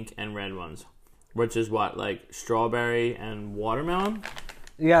pink and red ones. Which is what, like strawberry and watermelon?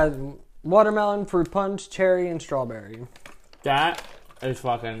 You got watermelon, fruit punch, cherry, and strawberry. That is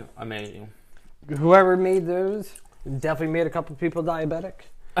fucking amazing. Whoever made those definitely made a couple people diabetic.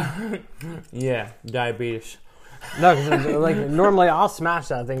 Yeah, diabetes. No, because like normally I'll smash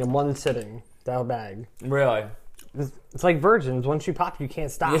that thing in one sitting. That bag. Really? It's like virgins. Once you pop, you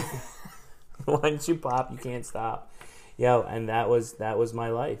can't stop. Yeah. Once you pop, you can't stop. Yo, and that was my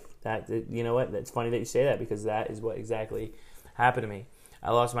life. That, you know what? It's funny that you say that because that is what exactly happened to me.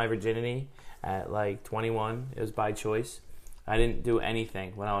 I lost my virginity at like 21. It was by choice. I didn't do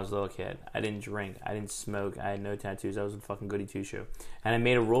anything when I was a little kid. I didn't drink. I didn't smoke. I had no tattoos. I was a fucking goody two-shoe. And I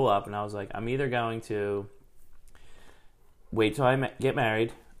made a rule up, and I was like, I'm either going to wait till I get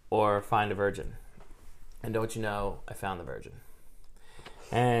married or find a virgin. And don't you know, I found the virgin.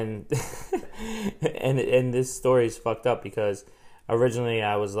 And and this story is fucked up because originally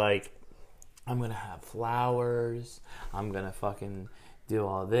I was like, I'm going to have flowers. I'm going to fucking do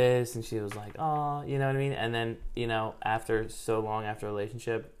all this. And she was like, oh, you know what I mean? And then, you know, after so long after a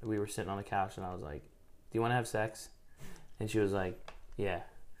relationship, we were sitting on the couch and I was like, do you want to have sex? And she was like, yeah.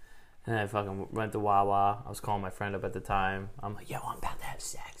 And I fucking went to Wawa. I was calling my friend up at the time. I'm like, yo, I'm about to have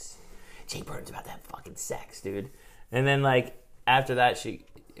sex. Jay Burton's about to have fucking sex, dude. And then, like, after that, she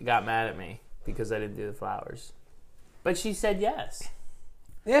got mad at me because I didn't do the flowers. But she said yes.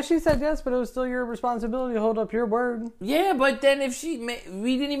 Yeah, she said yes, but it was still your responsibility to hold up your word. Yeah, but then if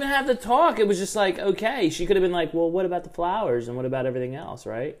we didn't even have to talk. It was just like, okay. She could have been like, well, what about the flowers and what about everything else,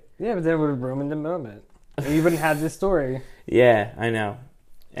 right? Yeah, but then it would have ruined the moment. You wouldn't have this story. Yeah, I know.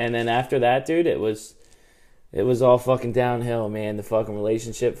 And then after that, dude, it was all fucking downhill, man. The fucking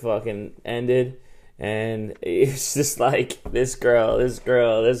relationship fucking ended. And it's just like, this girl. I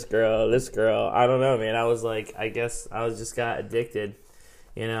don't know, man. I was like, I guess I just got addicted,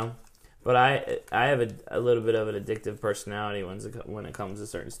 you know? But I have a little bit of an addictive personality when it comes to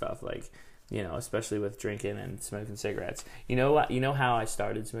certain stuff, like, you know, especially with drinking and smoking cigarettes. You know what? You know how I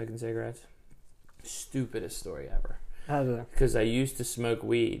started smoking cigarettes? Stupidest story ever. How's that? Because I used to smoke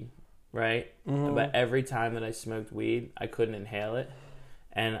weed, right? Mm-hmm. But every time that I smoked weed, I couldn't inhale it,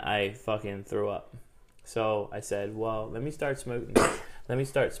 and I fucking threw up. So I said, well, let me start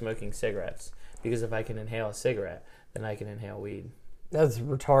smoking cigarettes, because if I can inhale a cigarette, then I can inhale weed. That's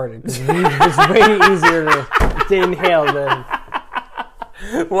retarded. Because weed is way easier to inhale than...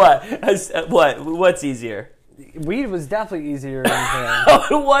 What? What's easier? Weed was definitely easier to inhale.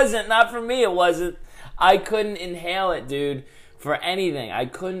 No, it wasn't. Not for me, it wasn't. I couldn't inhale it, dude, for anything. I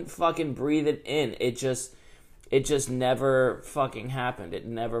couldn't fucking breathe it in. It just never fucking happened. It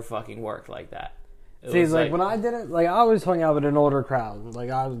never fucking worked like that. See, like when I did it, like I always hung out with an older crowd. Like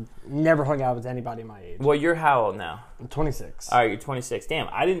I never hung out with anybody my age. Well, you're how old now? I'm 26. All right, you're 26. Damn,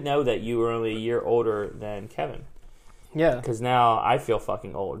 I didn't know that you were only a year older than Kevin. Yeah. Because now I feel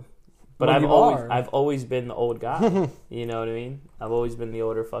fucking old. But well, I've always been the old guy. You know what I mean? I've always been the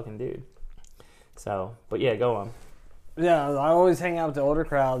older fucking dude. So, but yeah, go on. Yeah, I always hang out with the older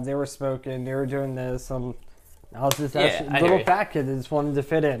crowd. They were smoking. They were doing this. I was just that little fat kid that just wanted to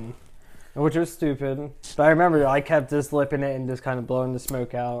fit in, which was stupid. But I remember I kept just lipping it and just kind of blowing the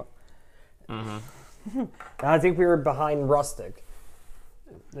smoke out. Mm-hmm. I think we were behind Rustic.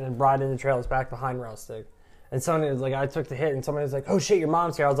 And riding the trails back behind Rustic. And somebody was like, I took the hit, and somebody was like, oh shit, your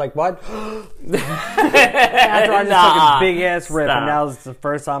mom's here. I was like, what? After I just took a big ass rip, and that was the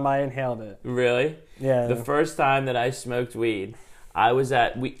first time I inhaled it. Really? Yeah. The first time that I smoked weed, I was so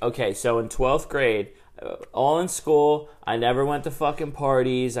in 12th grade, all in school, I never went to fucking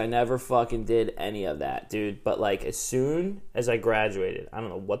parties, I never fucking did any of that, dude. But like, as soon as I graduated, I don't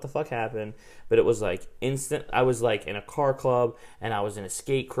know what the fuck happened, but it was like instant. I was like in a car club, and I was in a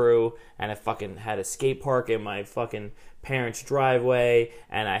skate crew, and I fucking had a skate park in my fucking parents' driveway,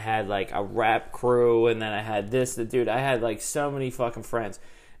 and I had like a rap crew, and then I had dude, I had like so many fucking friends.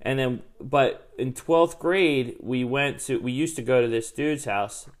 And then, but in 12th grade, we used to go to this dude's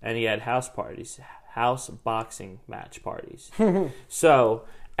house, and he had house boxing match parties. So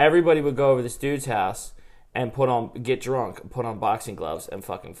everybody would go over this dude's house and get drunk, put on boxing gloves, and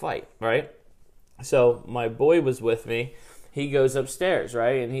fucking fight, right? So my boy was with me. He goes upstairs,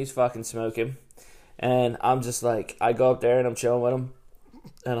 right? And he's fucking smoking. And I'm just like, I go up there and I'm chilling with him.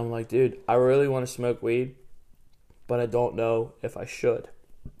 And I'm like, dude, I really want to smoke weed, but I don't know if I should.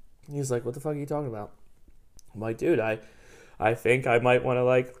 He's like, what the fuck are you talking about? I'm like, dude, I think I might want to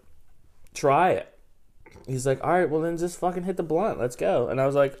like try it. He's like, all right, well then just fucking hit the blunt. Let's go. And I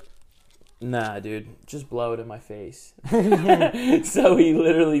was like, nah, dude, just blow it in my face. So he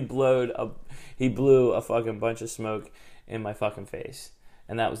literally blew a fucking bunch of smoke in my fucking face.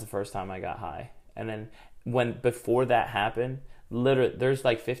 And that was the first time I got high. And then before that happened, literally, there's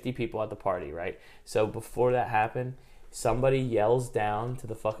like 50 people at the party, right? So before that happened, somebody yells down to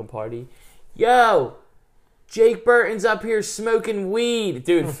the fucking party, yo, Jake Burton's up here smoking weed.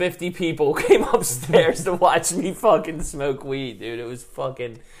 Dude, 50 people came upstairs to watch me fucking smoke weed, dude. It was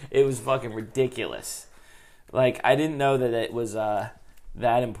fucking ridiculous. Like, I didn't know that it was that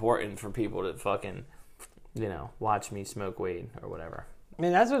important for people to fucking, watch me smoke weed or whatever. I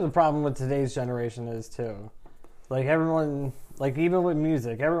mean, that's what the problem with today's generation is, too. Like, everyone, like, even with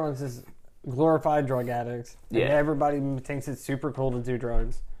music, everyone's just glorified drug addicts. Yeah. And everybody thinks it's super cool to do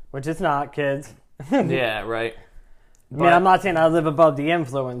drugs, which it's not, kids. Yeah, right. I mean, I'm not saying I live above the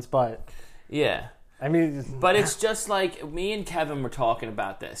influence, but... Yeah. I mean... But it's just like, me and Kevin were talking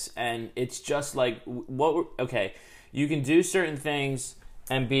about this, and it's just like, you can do certain things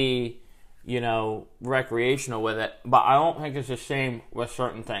and be, recreational with it, but I don't think it's the same with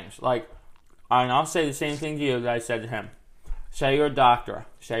certain things. Like, and I'll say the same thing to you that I said to him. Say you're a doctor,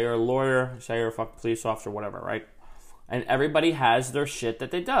 say you're a lawyer, say you're a fucking police officer, whatever, right? And everybody has their shit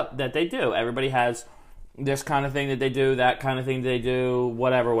that they do. Everybody has this kind of thing that they do, that kind of thing they do,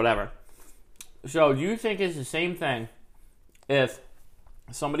 whatever. So, do you think it's the same thing if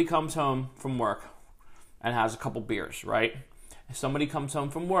somebody comes home from work and has a couple beers, right? If somebody comes home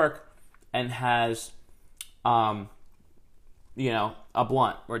from work and has, a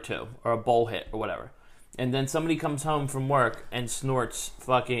blunt or two, or a bowl hit, or whatever. And then somebody comes home from work and snorts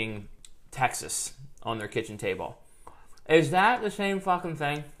fucking Texas on their kitchen table. Is that the same fucking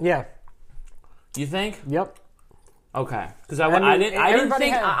thing? Yeah. You think? Yep. Okay. Because I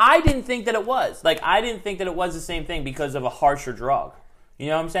didn't think that it was. Like, I didn't think that it was the same thing because of a harsher drug. You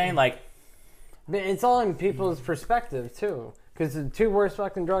know what I'm saying? Like, it's all in people's perspective, too. Because the two worst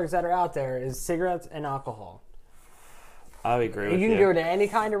fucking drugs that are out there is cigarettes and alcohol. I agree with you. You can go to any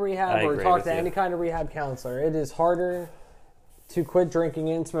kind of rehab or talk to any kind of rehab counselor. It is harder to quit drinking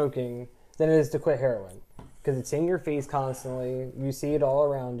and smoking than it is to quit heroin. Because it's in your face constantly. You see it all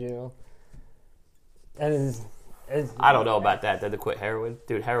around you. And I don't know about that. To quit heroin?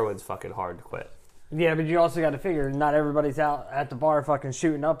 Dude, heroin's fucking hard to quit. Yeah, but you also got to figure, not everybody's out at the bar fucking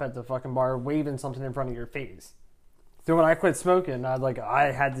shooting up at the fucking bar, waving something in front of your face. So when I quit smoking, I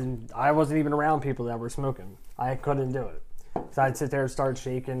wasn't even around people that were smoking. I couldn't do it. So I'd sit there and start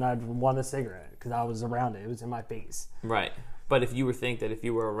shaking. I'd want a cigarette because I was around it. It was in my face. Right. But if you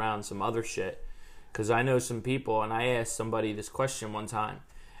were around some other shit, because I know some people, and I asked somebody this question one time,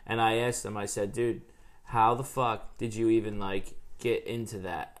 and I asked them, I said, dude, how the fuck did you even, get into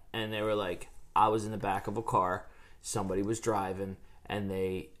that? And they were like, I was in the back of a car, somebody was driving, and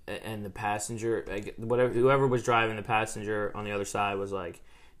the passenger, whoever was driving, the passenger on the other side was like,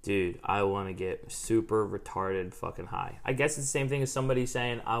 dude, I want to get super retarded fucking high. I guess it's the same thing as somebody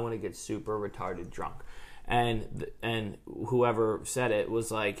saying, I want to get super retarded drunk. And whoever said it was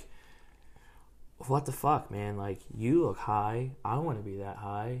like, what the fuck, man? Like, you look high. I want to be that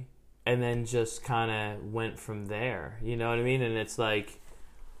high. And then just kind of went from there. You know what I mean? And it's like,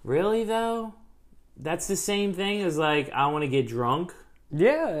 really, though? That's the same thing as, I want to get drunk?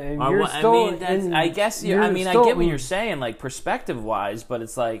 Yeah, and I get what you're saying, perspective-wise, but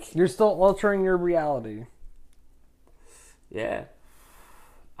it's like... You're still altering your reality. Yeah.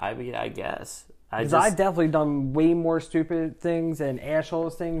 I mean, I guess. Because I've definitely done way more stupid things and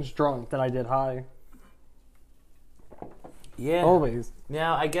assholes things drunk than I did high. Yeah. Always.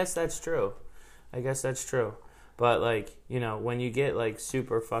 Yeah, I guess that's true. But, when you get,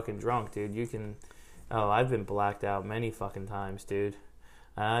 super fucking drunk, dude, you can... Oh, I've been blacked out many fucking times, dude.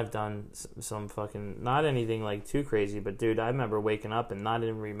 I've done some fucking... Not anything, too crazy, but, dude, I remember waking up and not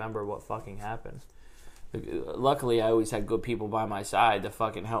even remember what fucking happened. Luckily, I always had good people by my side to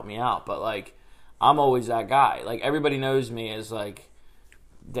fucking help me out, but, I'm always that guy. Everybody knows me as,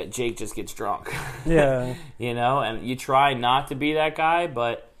 that Jake just gets drunk. Yeah. And you try not to be that guy,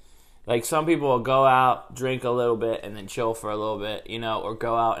 but, some people will go out, drink a little bit, and then chill for a little bit, or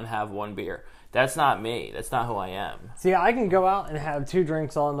go out and have one beer. That's not me. That's not who I am. See, I can go out and have 2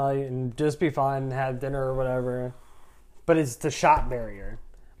 drinks all night and just be fine and have dinner or whatever. But it's the shot barrier.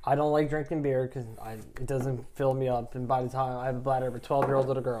 I don't like drinking beer because it doesn't fill me up. And by the time I have a bladder of a 12-year-old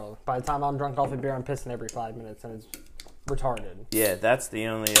little girl, by the time I'm drunk off of beer, I'm pissing every 5 minutes and it's retarded. Yeah, that's the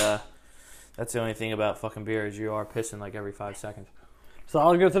only thing about fucking beer is you are pissing every 5 seconds. So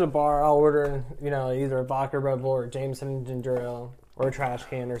I'll go to the bar. I'll order, either a vodka Red Bull or Jameson ginger ale or a trash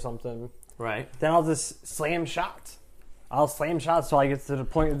can or something. Right. Then I'll just slam shots. I'll slam shots till I get to the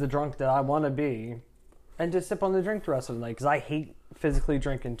point of the drunk that I want to be and just sip on the drink the rest of the night because I hate physically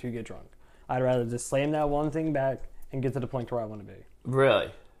drinking to get drunk. I'd rather just slam that one thing back and get to the point where I want to be.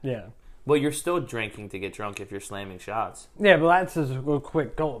 Really? Yeah. Well, you're still drinking to get drunk if you're slamming shots. Yeah, but that's just a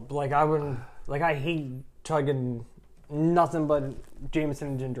quick gulp. I hate chugging nothing but Jameson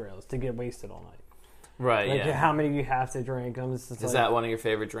and ginger ales to get wasted all night. Right, like yeah. how many you have to drink. I'm just Is that one of your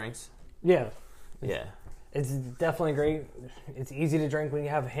favorite drinks? Yeah. Yeah. It's definitely great. It's easy to drink when you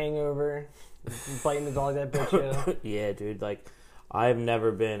have a hangover. Biting the dog that bitch you. Yeah, dude. Like, I've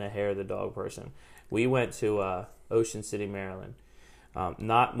never been a hair of the dog person. We went to Ocean City, Maryland.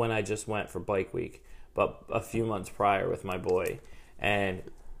 Not when I just went for bike week, but a few months prior with my boy. And,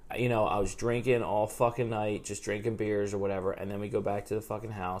 you know, I was drinking all fucking night, just drinking beers or whatever. And then we go back to the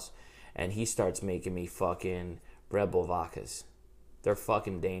fucking house, and he starts making me fucking Red Bull vodkas. They're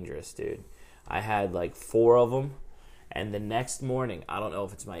fucking dangerous, dude. I had like 4 of them. And the next morning, I don't know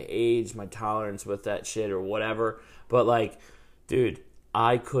if it's my age, my tolerance with that shit or whatever, but like, dude,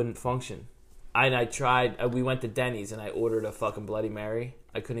 I couldn't function. I tried, we went to Denny's and I ordered a fucking Bloody Mary.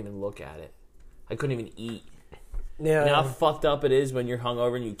 I couldn't even look at it. I couldn't even eat. Yeah. You know how fucked up it is when you're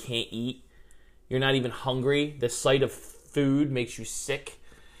hungover and you can't eat? You're not even hungry. The sight of food makes you sick.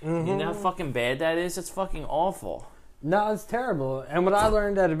 Mm-hmm. You know how fucking bad that is? It's fucking awful. No, it's terrible. And what I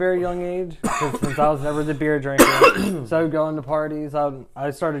learned at a very young age, since I was never the beer drinker, so I would go into parties,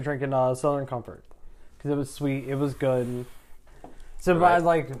 I started drinking Southern Comfort. Because it was sweet, it was good. So by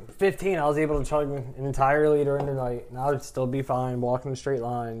like 15, I was able to chug an entire liter in the night, and I would still be fine, walking a straight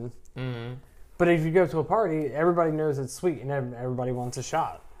line. Mm-hmm. But if you go to a party, everybody knows it's sweet, and everybody wants a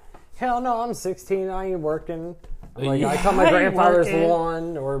shot. Hell no, I'm 16, I ain't working. Like, I cut my grandfather's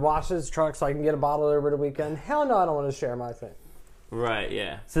lawn or wash his truck so I can get a bottle over the weekend. Hell no, I don't want to share my thing. Right,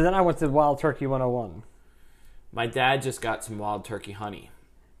 yeah. So then I went to Wild Turkey 101. My dad just got some Wild Turkey honey.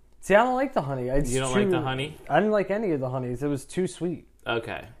 See, I don't like the honey. You don't like the honey? I didn't like any of the honeys. It was too sweet.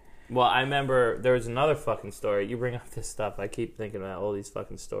 Okay. Well, I remember there was another fucking story. You bring up this stuff. I keep thinking about all these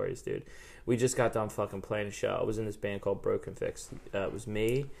fucking stories, dude. We just got done fucking playing a show. I was in this band called Broken Fix. It was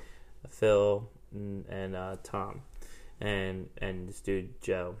me, Phil, and Tom, and this dude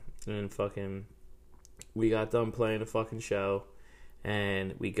Joe, and fucking we got done playing a fucking show,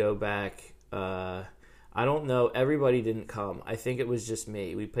 and we go back. I don't know. Everybody didn't come. I think it was just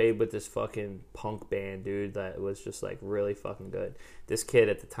me. We played with this fucking punk band, dude, that was just like really fucking good. This kid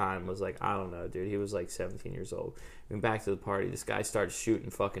at the time was like, I don't know, dude. He was like 17 years old. We went back to the party. This guy started shooting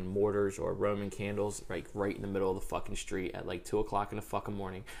fucking mortars or Roman candles like right in the middle of the fucking street at like 2 o'clock in the fucking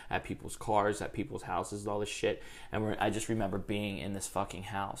morning at people's cars, at people's houses, and all this shit. And I just remember being in this fucking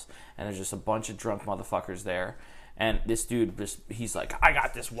house, and there's just a bunch of drunk motherfuckers there. And this dude, he's like, I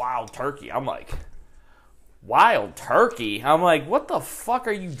got this Wild Turkey. I'm like, Wild Turkey? I'm like, what the fuck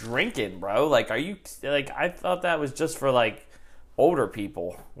are you drinking, bro? Like, are you, like, I thought that was just for, like, older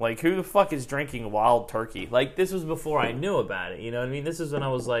people. Like, who the fuck is drinking Wild Turkey? Like, this was before I knew about it, you know what I mean? This is when I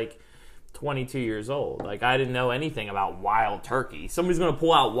was, like, 22 years old. Like, I didn't know anything about Wild Turkey. Somebody's gonna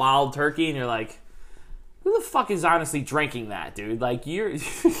pull out Wild Turkey, and you're like, who the fuck is honestly drinking that, dude? Like, you're...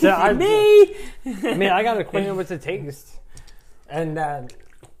 Yeah, me? I mean, I got acquainted with the taste. And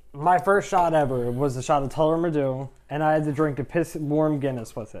my first shot ever was a shot of Tullamore, and I had to drink a piss-warm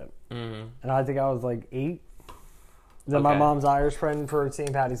Guinness with it. Mm-hmm. And I think I was like 8. Then my mom's Irish friend for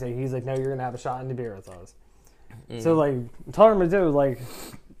St. Paddy's Day, he's like, no, you're going to have a shot in the beer with us. Mm-hmm. So, like, Tullamore, like,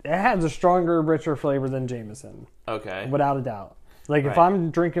 it has a stronger, richer flavor than Jameson. Okay. Without a doubt. Like, if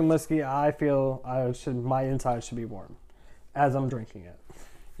I'm drinking whiskey, I feel my inside should be warm as I'm drinking it.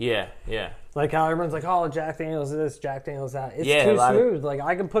 Yeah, yeah. Like how everyone's like, oh, Jack Daniels this, Jack Daniels that. It's too smooth. Like,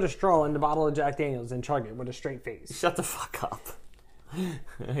 I can put a straw in the bottle of Jack Daniels and chug it with a straight face. Shut the fuck up.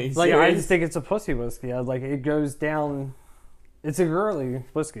 Like, I just think it's a pussy whiskey. Like, it goes down. It's a girly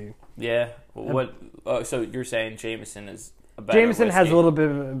whiskey. Yeah. What? So you're saying Jameson is a better Jameson whiskey? has a little bit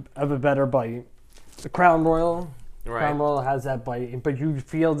of a better bite. The Crown Royal. Right. Crown Royal has that bite, but you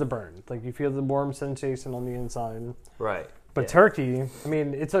feel the burn. Like, you feel the warm sensation on the inside. Right. But turkey, I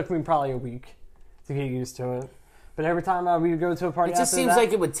mean, it took me probably a week to get used to it. But every time we would go to a party, it just seems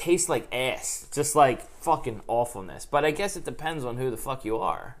like it would taste like ass, just like fucking awfulness. But I guess it depends on who the fuck you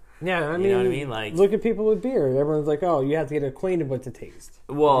are. Yeah, I mean, you know what I mean? Like, look at people with beer. Everyone's like, "Oh, you have to get acquainted with the taste."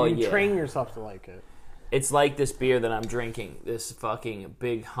 Well, you train yourself to like it. It's like this beer that I'm drinking, this fucking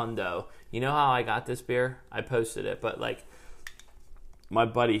Big Hundo. You know how I got this beer? I posted it, but like, my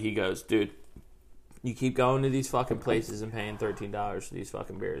buddy, he goes, dude, you keep going to these fucking places and paying $13 for these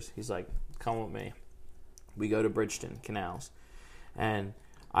fucking beers. He's like, come with me. We go to Bridgeton Canals, and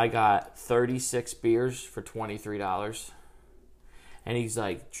I got 36 beers for $23. And he's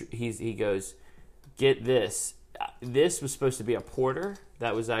like, he goes, get this. This was supposed to be a porter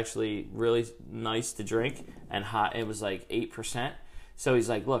that was actually really nice to drink and hot. It was like 8%. So he's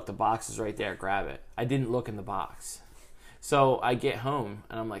like, look, the box is right there. Grab it. I didn't look in the box. So I get home,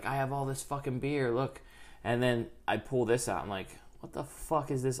 and I'm like, I have all this fucking beer, look. And then I pull this out. I'm like, what the fuck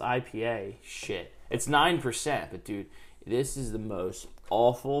is this IPA shit? It's 9%, but dude, this is the most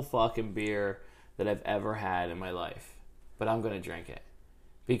awful fucking beer that I've ever had in my life. But I'm gonna drink it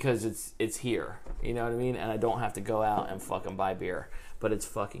because it's here. You know what I mean? And I don't have to go out and fucking buy beer. But it's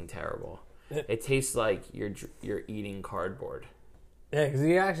fucking terrible. It tastes like you're eating cardboard. Yeah, because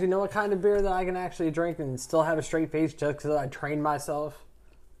you actually know what kind of beer that I can actually drink and still have a straight face just because I trained myself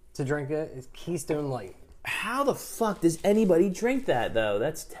to drink it? It's Keystone Light. How the fuck does anybody drink that, though?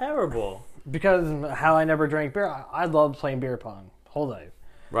 That's terrible. Because how I never drank beer, I loved playing beer pong whole life.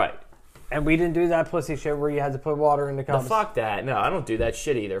 Right. And we didn't do that pussy shit where you had to put water in the cups. No, fuck that. No, I don't do that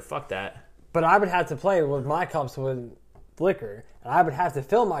shit either. Fuck that. But I would have to play with my cups with liquor. And I would have to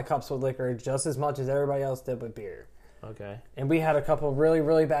fill my cups with liquor just as much as everybody else did with beer. Okay. And we had a couple of really,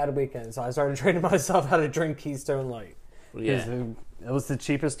 really bad weekends. So I started training myself how to drink Keystone Light. Yeah. It was the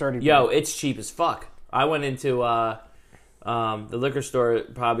cheapest dirty beer. Yo, it's cheap as fuck. I went into the liquor store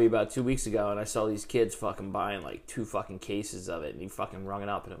probably about 2 weeks ago, and I saw these kids fucking buying like 2 fucking cases of it, and he fucking rung it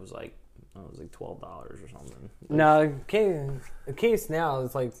up, and it was like $12 or something. No, a case now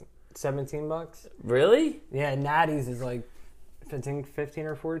is like $17. Really? Yeah, Natty's is like 15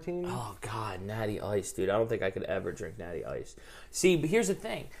 or 14. Oh god, Natty Ice, dude. I don't think I could ever drink Natty Ice. See, but here's the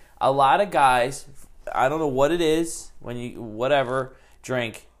thing. A lot of guys, I don't know what it is, when you whatever,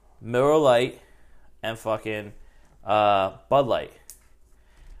 drink Miller Lite and fucking Bud Light.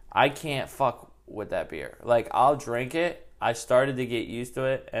 I can't fuck with that beer. Like, I'll drink it. I started to get used to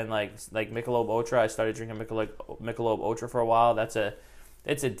it, and like Michelob Ultra, I started drinking Michelob Ultra for a while.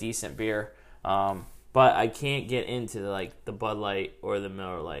 It's a decent beer. But I can't get into the Bud Light or the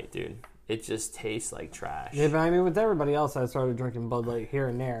Miller Lite, dude. It just tastes like trash. Yeah, but I mean, with everybody else, I started drinking Bud Light here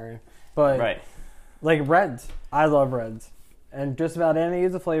and there. But right. Like Reds, I love Reds, and just about any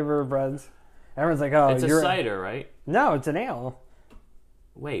of the flavor of Reds. Everyone's like, "Oh, it's a cider, right?" No, it's an ale.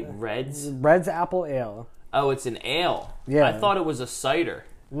 Wait, Reds Apple Ale. Oh, it's an ale. Yeah, I thought it was a cider.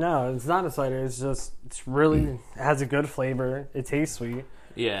 No, it's not a cider. It's really it has a good flavor. It tastes sweet.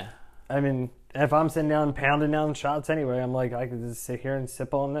 Yeah. I mean, if I'm sitting down pounding down shots anyway, I'm like, I could just sit here and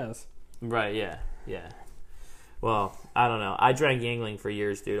sip on this. Right. Yeah. Yeah. Well, I don't know. I drank Yingling for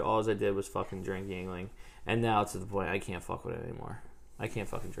years, dude. All I did was fucking drink Yingling, and now it's to the point I can't fuck with it anymore. I can't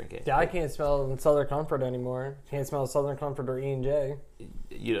fucking drink it. Yeah, I can't smell Southern Comfort anymore. Can't smell Southern Comfort or E&J.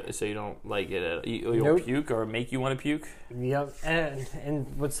 So you don't like it? You'll Nope. puke or make you want to puke? Yep.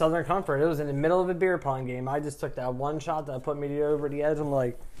 And with Southern Comfort, it was in the middle of a beer pong game. I just took that one shot that put me over the edge. I'm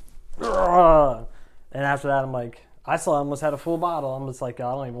like, ugh. And after that, I'm like, I still almost had a full bottle. I'm just like,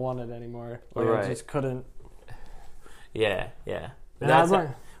 I don't even want it anymore. Like, right. I just couldn't. Yeah, yeah. But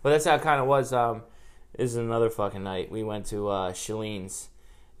And that's how it kind of was. This is another fucking night. We went to Shalene's.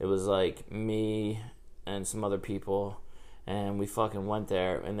 It was like me and some other people, and we fucking went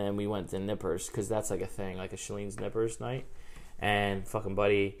there, and then we went to Nippers, because that's like a thing, like a Shalene's Nippers night. And fucking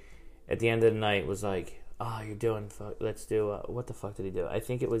buddy, at the end of the night, was like, oh, you're doing, let's do, what the fuck did he do? I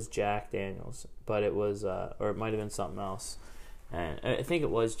think it was Jack Daniels, but it was, or it might have been something else. And I think it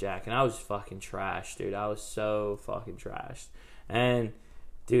was Jack, and I was fucking trashed, dude. I was so fucking trashed. And,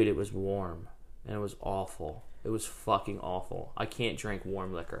 dude, it was warm, and it was awful. It was fucking awful. I can't drink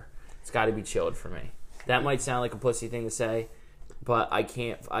warm liquor. It's got to be chilled for me. That might sound like a pussy thing to say, but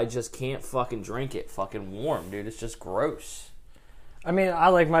I just can't fucking drink it fucking warm, dude. It's just gross. I mean, I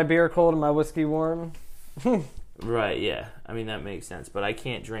like my beer cold and my whiskey warm. Right, yeah. I mean, that makes sense, but I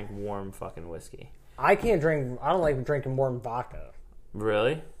can't drink warm fucking whiskey. I don't like drinking warm vodka.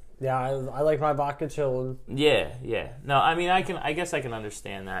 Really? Yeah, I like my vodka chilled. Yeah, yeah. No, I mean, I guess I can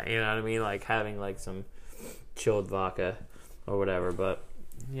understand that. You know what I mean? Like having like some chilled vodka or whatever, but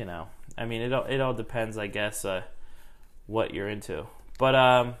you know, I mean, it all depends, I guess, what you're into.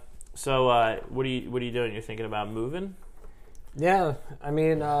 But so what are you doing? You're thinking about moving? Yeah, I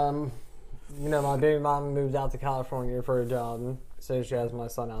mean, you know, my baby mom moved out to California for a job, so she has my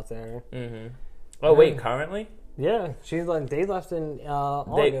son out there. Mm-hmm. Oh wait, currently? Yeah, they left in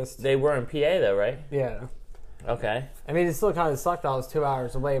August. They were in PA though, right? Yeah. Okay. I mean, it still kind of sucked. I was 2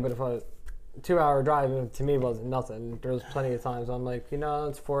 hours away, but if a 2 hour drive to me wasn't nothing. There was plenty of times I'm like, you know,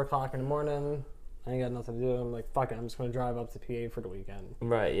 it's 4 o'clock in the morning. I ain't got nothing to do. I'm like, fuck it. I'm just going to drive up to PA for the weekend.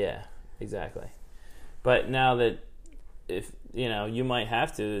 Right. Yeah. Exactly. But now that if you know, you might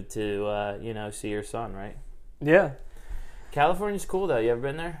have to you know, see your son, right? Yeah. California's cool though. You ever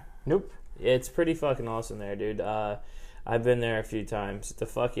been there? Nope. It's pretty fucking awesome there, dude. I've been there a few times. The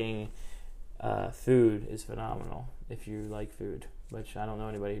fucking food is phenomenal if you like food. which I don't know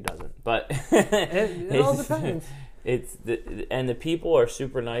anybody who doesn't. But it all depends. And the people are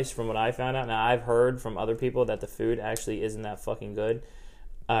super nice from what I found out. Now, I've heard from other people that the food actually isn't that fucking good,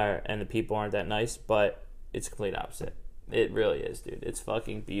 and the people aren't that nice, but it's complete opposite. It really is, dude. It's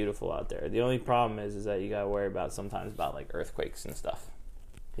fucking beautiful out there. The only problem is that you gotta worry about sometimes about like earthquakes and stuff,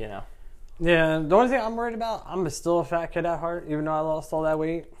 you know? Yeah, the only thing I'm worried about, I'm still a fat kid at heart, even though I lost all that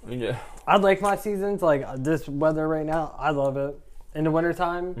weight. Yeah. I like my seasons, like this weather right now, I love it. In the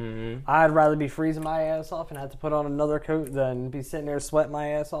wintertime, I'd rather be freezing my ass off and have to put on another coat than be sitting there sweating my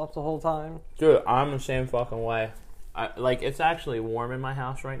ass off the whole time. Dude, I'm the same fucking way. It's actually warm in my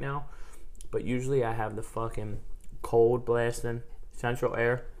house right now, but usually I have the fucking cold blasting central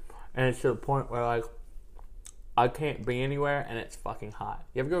air, and it's to the point where, like, I can't be anywhere and it's fucking hot.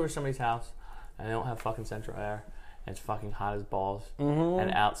 You ever go over to somebody's house and they don't have fucking central air and it's fucking hot as balls,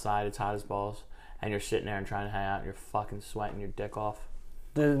 and outside it's hot as balls, and you're sitting there and trying to hang out and you're fucking sweating your dick off?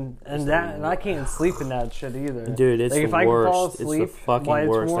 And I can't sleep in that shit either. Dude, it's like, the if I can fall worst. It's asleep the fucking while it's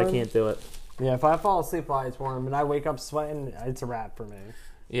worst. warm, I can't do it. Yeah, if I fall asleep while it's warm and I wake up sweating, it's a wrap for me.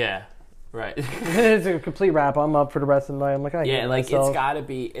 Yeah, right. It's a complete wrap. I'm up for the rest of the night. I'm like, I hate myself.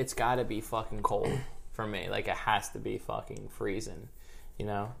 it's gotta be fucking cold for me. Like, it has to be fucking freezing, you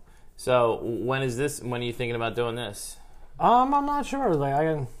know? So when are you thinking about doing this? I'm not sure.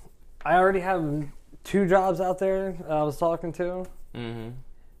 Like, I already have 2 jobs out there I was talking to.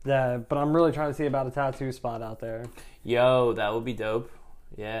 But I'm really trying to see about a tattoo spot out there. Yo, that would be dope.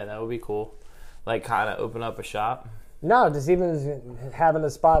 Yeah, that would be cool. Like, kind of open up a shop. No, just even having a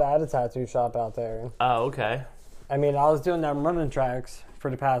spot at a tattoo shop out there. Oh, okay. I mean, I was doing them running tracks for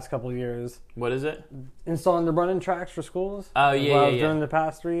the past couple of years. What is it? Installing the running tracks for schools. Oh, yeah, I was doing the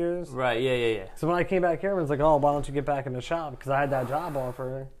past 3 years. Right, yeah. So when I came back here, I was like, oh, why don't you get back in the shop? Because I had that job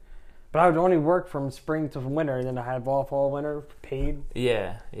offer. But I would only work from spring to winter, and then I had all winter paid.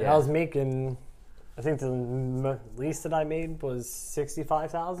 Yeah. And I was making, I think the least that I made was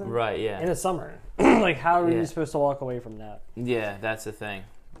 $65,000. Right, yeah. In the summer. Like, how are you supposed to walk away from that? Yeah, that's the thing.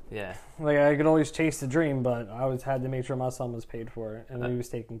 Yeah. Like, I could always chase the dream, but I always had to make sure my son was paid for it and he was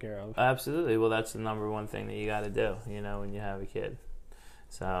taken care of. Absolutely. Well, that's the number one thing that you got to do, you know, when you have a kid.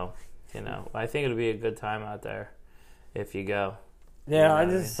 So, you know, I think it'll be a good time out there if you go. Yeah, it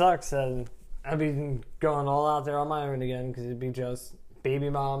just sucks that I'd be going all out there on my own again because it'd be just baby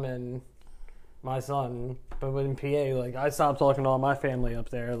mom and my son. But in PA, like, I stopped talking to all my family up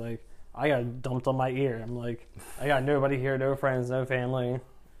there. Like, I got dumped on my ear. I'm like, I got nobody here, no friends, no family.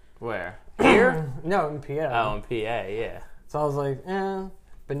 Where? Here? No, in PA. Oh, in PA, yeah. So I was like,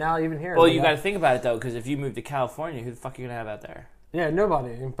 but now even here. Well, you got to think about it, though, because if you move to California, who the fuck are you going to have out there? Yeah,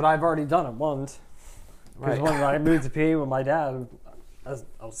 nobody. But I've already done it once. Because when I moved to PA with my dad, I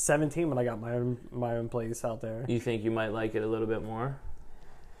was 17 when I got my own place out there. You think you might like it a little bit more?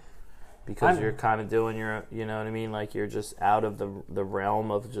 Because you're kind of doing your, you know what I mean? Like, you're just out of the realm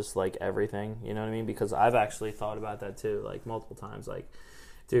of just, like, everything. You know what I mean? Because I've actually thought about that, too, like, multiple times. Like,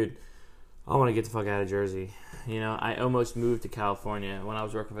 dude, I want to get the fuck out of Jersey. You know, I almost moved to California when I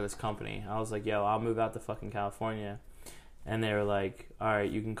was working for this company. I was like, yo, I'll move out to fucking California. And they were like, all right,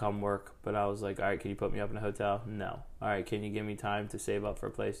 you can come work. But I was like, all right, can you put me up in a hotel? No. All right, can you give me time to save up for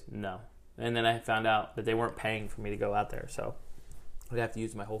a place? No. And then I found out that they weren't paying for me to go out there. So I'd have to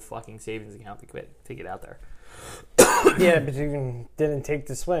use my whole fucking savings account to get out there. Yeah, but you didn't take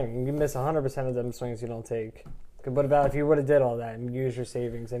the swing. You miss 100% of them swings you don't take. What about if you would have did all that and used your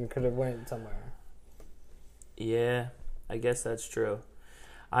savings and could have went somewhere? Yeah, I guess that's true.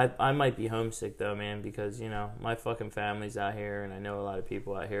 I might be homesick, though, man, because, you know, my fucking family's out here, and I know a lot of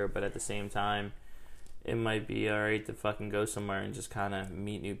people out here, but at the same time, it might be all right to fucking go somewhere and just kind of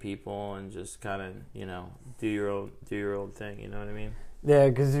meet new people and just kind of, you know, do your own thing, you know what I mean? Yeah,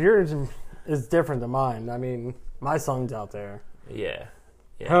 because yours is different than mine. I mean, my son's out there. Yeah.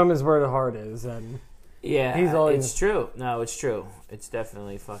 Home is where the heart is, and yeah, he's always... It's true. No, it's true. It's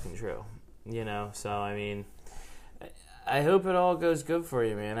definitely fucking true. You know, so, I mean... I hope it all goes good for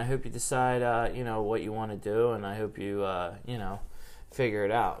you, man. I hope you decide, you know, what you want to do, and I hope you, you know, figure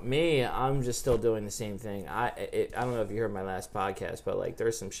it out. Me, I'm just still doing the same thing. I don't know if you heard my last podcast, but, like,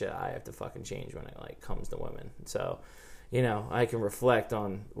 there's some shit I have to fucking change when it, like, comes to women. So, you know, I can reflect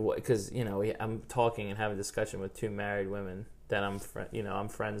on what, because, you know, I'm talking and having a discussion with 2 married women that I'm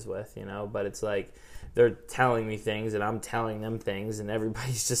friends with, you know, but it's like they're telling me things and I'm telling them things, and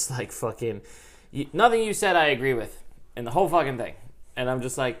everybody's just like fucking nothing you said I agree with. And the whole fucking thing. And I'm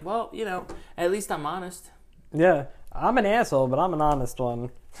just like, well, you know, at least I'm honest. Yeah, I'm an asshole, but I'm an honest one.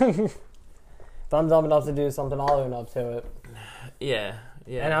 If I'm dumb enough to do something, I'll own up to it. Yeah,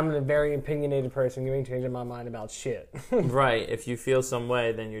 Yeah. And I'm a very opinionated person. You ain't changing my mind about shit. Right. If you feel some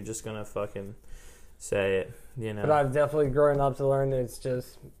way, then you're just gonna fucking say it. You know. But I've definitely grown up to learn that it's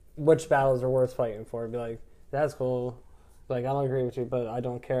just which battles are worth fighting for. Be like, that's cool. Like, I don't agree with you, but I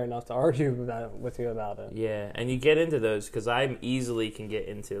don't care enough to argue with you about it. Yeah, and you get into those because I easily can get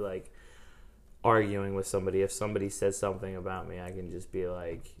into like arguing with somebody. If somebody says something about me, I can just be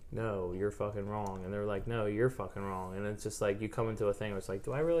like, no, you're fucking wrong. And they're like, no, you're fucking wrong. And it's just like you come into a thing where it's like,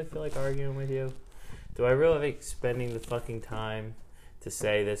 do I really feel like arguing with you? Do I really like spending the fucking time to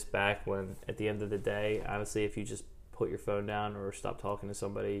say this back when at the end of the day, honestly, if you just put your phone down or stop talking to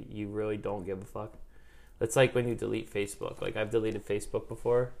somebody, you really don't give a fuck? It's like when you delete Facebook. Like, I've deleted Facebook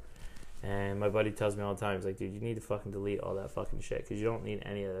before, and my buddy tells me all the time, he's like, dude, you need to fucking delete all that fucking shit because you don't need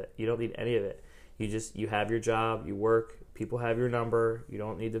any of it. You don't need any of it. You have your job, you work, people have your number. You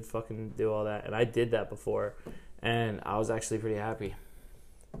don't need to fucking do all that. And I did that before, and I was actually pretty happy.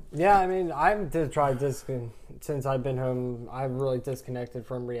 Yeah, I mean, I've tried this since I've been home. I've really disconnected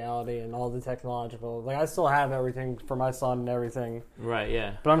from reality and all the technological. Like, I still have everything for my son and everything. Right,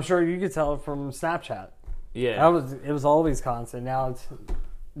 yeah. But I'm sure you could tell from Snapchat. Yeah. It was always constant. Now it's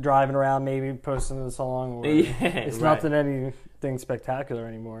driving around, maybe posting a song. Or it's nothing anything spectacular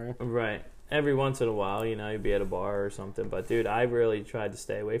anymore. Right. Every once in a while, you know, you'd be at a bar or something. But, dude, I really tried to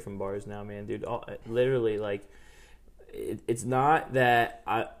stay away from bars now, man. Dude, literally, like, it's not that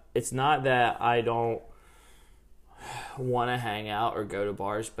I don't want to hang out or go to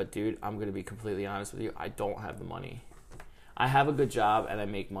bars. But, dude, I'm going to be completely honest with you. I don't have the money. I have a good job and I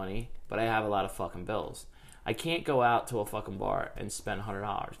make money, but I have a lot of fucking bills. I can't go out to a fucking bar and spend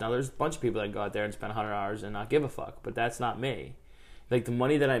 $100. Now, there's a bunch of people that go out there and spend $100 and not give a fuck, but that's not me. Like, the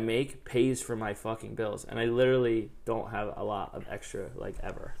money that I make pays for my fucking bills, and I literally don't have a lot of extra, like,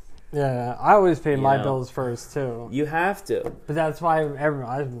 ever. Yeah, I always pay my bills first, too. You have to. But that's why we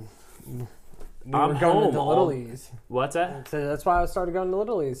were going to Little E's. What's that? So that's why I started going to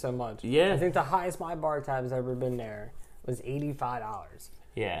Little E's so much. Yeah. I think the highest my bar tab has ever been there was $85.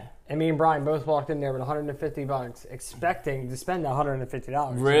 Yeah. And me and Brian both walked in there with $150, expecting to spend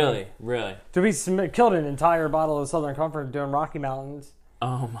 $150. Really? Really? So we killed an entire bottle of Southern Comfort doing Rocky Mountains.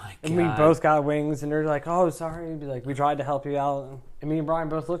 Oh, my God. And we both got wings, and they're like, oh, sorry. Like, we tried to help you out. And me and Brian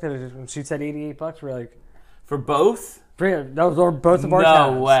both looked at it, and she said $88. We're like... For both? That was both of our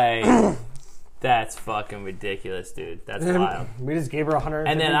tabs. No way. That's fucking ridiculous, dude. That's wild. We just gave her $150.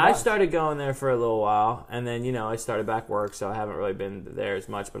 And then I started going there for a little while, and then, you know, I started back work, so I haven't really been there as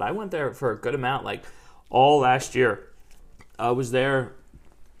much. But I went there for a good amount, like, all last year. I was there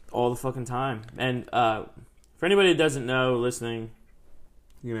all the fucking time. And for anybody that doesn't know, listening,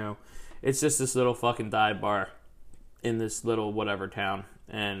 you know, it's just this little fucking dive bar in this little whatever town.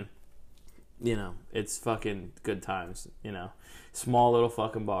 And, you know, it's fucking good times, you know. Small little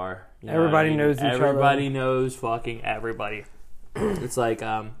fucking bar. Everybody knows each other. Everybody knows fucking everybody. It's like,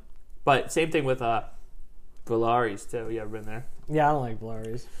 but same thing with Valari's too. You ever been there? Yeah, I don't like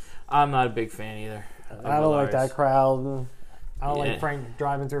Valari's. I'm not a big fan either. I don't like that crowd. I don't like Frank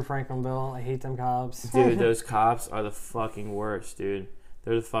driving through Franklinville. I hate them cops. Dude, those cops are the fucking worst, dude.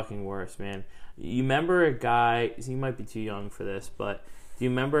 They're the fucking worst, man. You remember a guy, he might be too young for this, but do you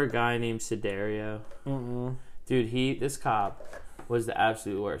remember a guy named Siderio? Mm-mm. Dude, this cop was the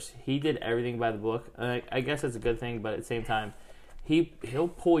absolute worst. He did everything by the book. I guess that's a good thing, but at the same time, he'll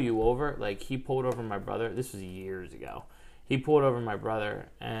pull you over. Like, he pulled over my brother. This was years ago. He pulled over my brother,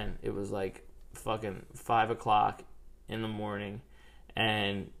 and it was like fucking 5 o'clock in the morning,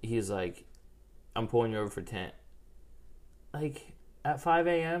 and he's like, I'm pulling you over for tent. Like, at 5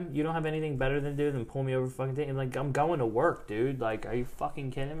 a.m., you don't have anything better to do than pull me over for fucking tent? Like, I'm going to work, dude. Like, are you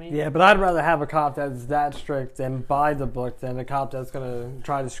fucking kidding me? Yeah, but I'd rather have a cop that's that strict and by the book than a cop that's going to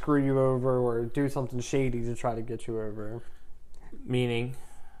try to screw you over or do something shady to try to get you over. Meaning?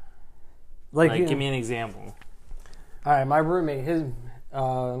 Like give me an example. All right, my roommate,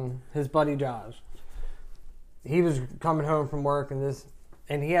 his buddy Josh, he was coming home from work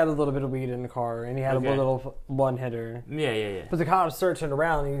and he had a little bit of weed in the car, and he had a little one-hitter. Yeah. But the cop's searching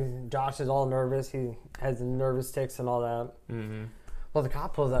around. Josh is all nervous. He has the nervous tics and all that. Mm-hmm. Well, the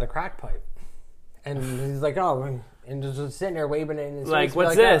cop pulls out a crack pipe. And he's like, oh, and just sitting there waving it in his face. Like,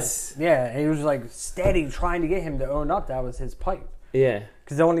 what's this? Oh. Yeah, and he was like steady trying to get him to own up that was his pipe. Yeah.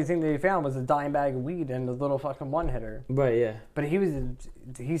 Because the only thing that he found was a dime bag of weed and a little fucking one-hitter. Right, yeah. But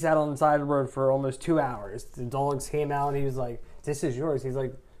he sat on the side of the road for almost 2 hours. The dogs came out, and he was like, this is yours. He's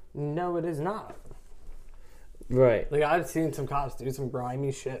like, no, it is not. Right. Like, I've seen some cops do some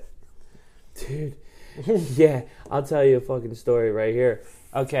grimy shit. Dude. Yeah, I'll tell you a fucking story right here.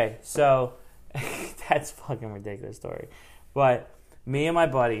 Okay, so that's a fucking ridiculous story. But me and my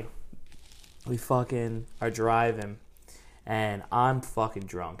buddy, we fucking are driving, and I'm fucking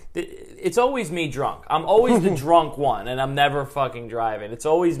drunk. It's always me drunk. I'm always the drunk one, and I'm never fucking driving. It's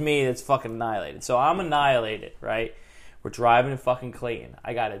always me that's fucking annihilated. So I'm annihilated, right? We're driving to fucking Clayton.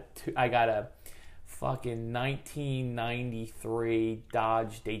 I got a fucking 1993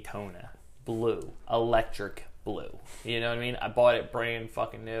 Dodge Daytona, blue, electric blue. You know what I mean? I bought it brand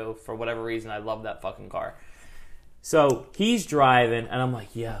fucking new. For whatever reason, I love that fucking car. So he's driving, and I'm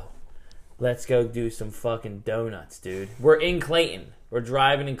like, yo, let's go do some fucking donuts, dude. We're in Clayton. We're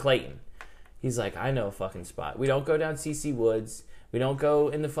driving in Clayton. He's like, I know a fucking spot. We don't go down CC Woods. We don't go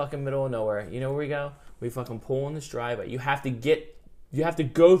in the fucking middle of nowhere. You know where we go? We fucking pull in this driveway. You have to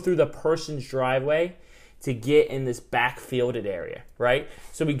go through the person's driveway to get in this backfielded area, right?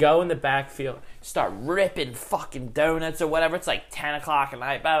 So we go in the backfield, start ripping fucking donuts or whatever. It's like 10 o'clock at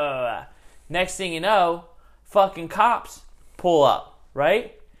night, blah, blah, blah. Next thing you know, fucking cops pull up,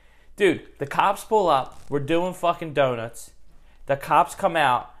 right? Dude, the cops pull up. We're doing fucking donuts. The cops come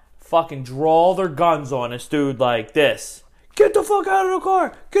out, fucking draw their guns on us, dude, like this. Get the fuck out of the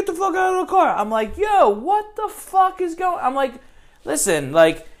car. Get the fuck out of the car. I'm like, yo, what the fuck is going on? I'm like, listen,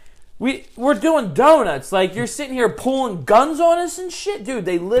 like, we're doing donuts. Like, you're sitting here pulling guns on us and shit. Dude,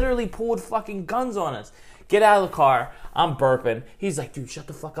 they literally pulled fucking guns on us. Get out of the car. I'm burping. He's like, dude, shut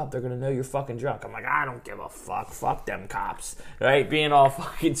the fuck up. They're going to know you're fucking drunk. I'm like, I don't give a fuck. Fuck them cops. Right? Being all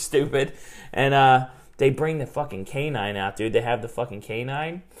fucking stupid. And they bring the fucking canine out, dude. They have the fucking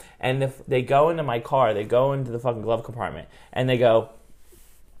canine. And they go into my car. They go into the fucking glove compartment. And they go,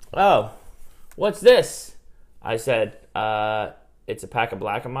 oh, what's this? I said, it's a pack of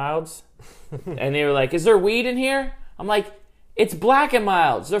Black & Milds. And they were like, is there weed in here? I'm like, it's Black &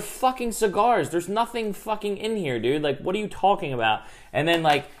 Milds. They're fucking cigars. There's nothing fucking in here, dude. Like, what are you talking about? And then,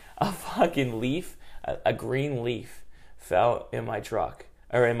 like, a fucking leaf, a green leaf fell in my truck,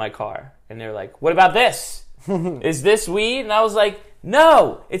 or in my car. And they're like, what about this? Is this weed? And I was like,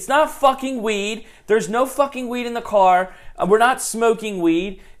 no, it's not fucking weed. There's no fucking weed in the car. We're not smoking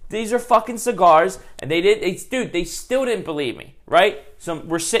weed. These are fucking cigars. And they still didn't believe me, right? So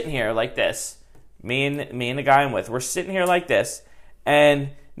we're sitting here like this. Me and the guy I'm with, we're sitting here like this, and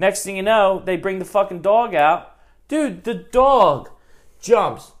next thing you know, they bring the fucking dog out. Dude, the dog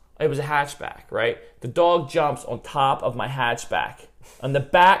jumps. It was a hatchback, right? The dog jumps on top of my hatchback, on the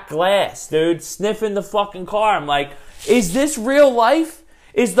back glass, dude, sniffing the fucking car. I'm like, is this real life?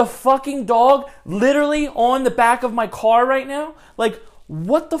 Is the fucking dog literally on the back of my car right now? Like,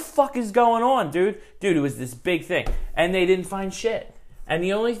 what the fuck is going on, dude? Dude, it was this big thing, and they didn't find shit. And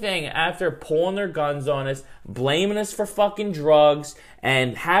the only thing, after pulling their guns on us, blaming us for fucking drugs,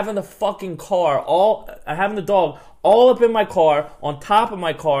 and having the fucking having the dog all up in my car, on top of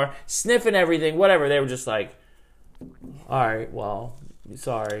my car, sniffing everything, whatever, they were just like, alright, well,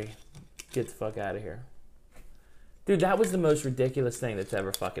 sorry, get the fuck out of here. Dude, that was the most ridiculous thing that's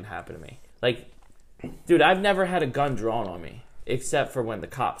ever fucking happened to me. Like, dude, I've never had a gun drawn on me, except for when the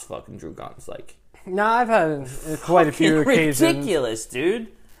cops fucking drew guns, like. No, I've had quite a few occasions. Ridiculous, dude.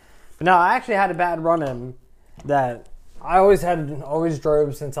 But no, I actually had a bad run-in that I always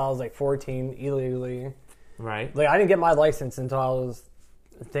drove since I was like 14 illegally. Right. Like, I didn't get my license until I was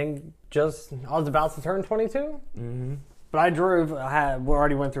about to turn 22. Mm-hmm. But I drove. We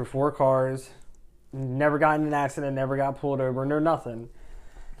already went through 4 cars. Never got in an accident. Never got pulled over. No nothing.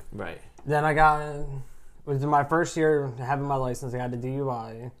 Right. Then it was my first year having my license. I got a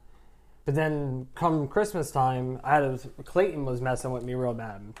DUI. But then, come Christmas time, Clayton was messing with me real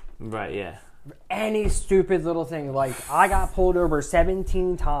bad. Right, yeah. Any stupid little thing. Like, I got pulled over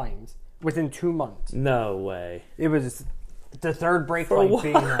 17 times within 2 months. No way. It was the third brake light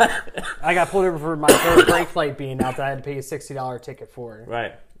being out. I got pulled over for my third brake light being out that I had to pay a $60 ticket for.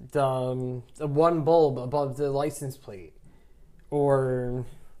 Right. The one bulb above the license plate. Or...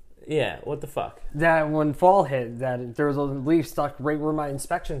 Yeah, what the fuck? That when fall hit, that there was a leaf stuck right where my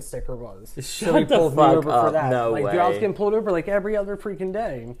inspection sticker was. So he pulled me over for that. No way. Dude, I was getting pulled over like every other freaking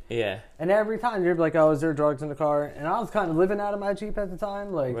day. Yeah. And every time you'd be like, oh, is there drugs in the car? And I was kind of living out of my Jeep at the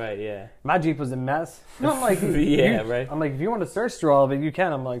time. Like, right, yeah. My Jeep was a mess. I'm like, yeah, right. I'm like, if you want to search through all of it, you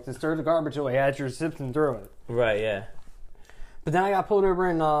can. I'm like, just throw the garbage away as you're sifting through it. Right, yeah. But then I got pulled over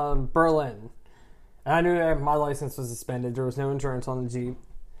in Berlin. And I knew that my license was suspended. There was no insurance on the Jeep.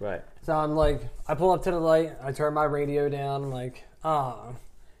 Right. So I'm like, I pull up to the light, I turn my radio down, I'm like, and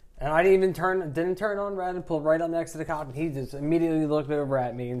I didn't turn on red and pulled right up next to the cop, and he just immediately looked over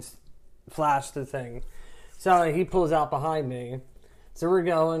at me and flashed the thing. So he pulls out behind me. So we're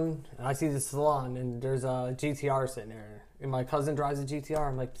going, and I see the salon, and there's a GTR sitting there. my cousin drives a GTR.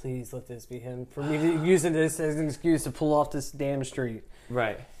 I'm like, please let this be him. For me to using this as an excuse to pull off this damn street.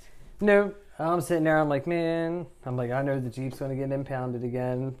 Right. No, I'm sitting there. I'm like, man. I'm like, I know the Jeep's going to get impounded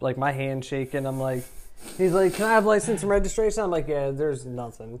again. Like, my hand's shaking. I'm like, he's like, can I have license and registration? I'm like, yeah, there's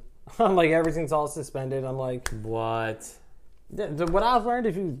nothing. I'm like, everything's all suspended. I'm like, what? What I've learned,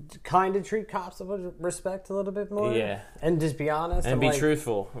 if you kind of treat cops with respect a little bit more, and just be honest and I'm be like,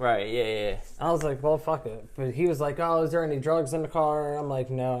 truthful, right? Yeah. I was like, well, fuck it. But he was like, oh, is there any drugs in the car? I'm like,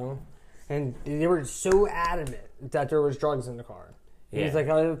 no. And they were so adamant that there was drugs in the car. Yeah. He's like,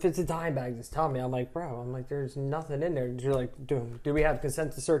 oh, if it's a dime bag, just tell me. I'm like, bro, there's nothing in there. You're like, do we have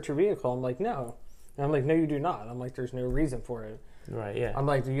consent to search your vehicle? I'm like, no. And I'm like, no, you do not. I'm like, there's no reason for it. Right. Yeah. I'm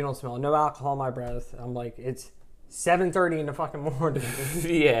like, you don't smell no alcohol in my breath. I'm like, it's 7:30 in the fucking morning.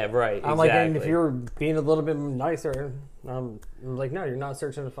 Yeah, right. I'm like, and if you're being a little bit nicer, I'm like, no, you're not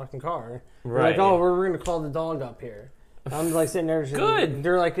searching the fucking car. They're Right. like, oh, we're going to call the dog up here. I'm like sitting there. Good.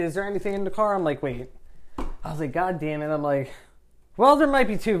 They're like, is there anything in the car? I'm like, wait. I was like, God damn it. I'm like, well, there might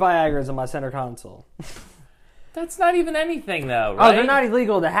be 2 Viagras in my center console. That's not even anything, though, right? Oh, they're not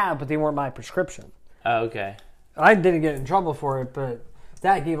illegal to have, but they weren't my prescription. Oh, okay. I didn't get in trouble for it, but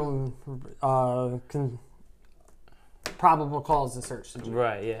that gave them probable cause to search the Jeep.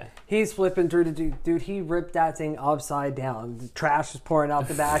 Right, yeah. He's flipping through the Jeep. Dude, he ripped that thing upside down. The trash was pouring out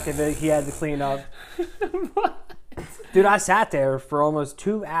the back of it. He had to clean up. Dude, I sat there for almost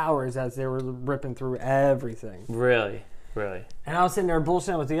 2 hours as they were ripping through everything. Really? And I was sitting there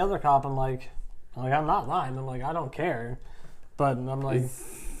bullshitting with the other cop. I'm like, I'm not lying. I'm like, I don't care. But I'm like,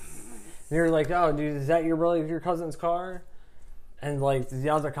 you're like, oh, dude, is that your cousin's car? And like, the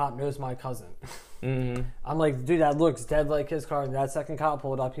other cop knows my cousin. Mm-hmm. I'm like, dude, that looks dead like his car. And that second cop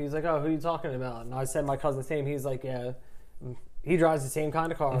pulled up. He was like, oh, who are you talking about? And I said my cousin's name. He's like, yeah, he drives the same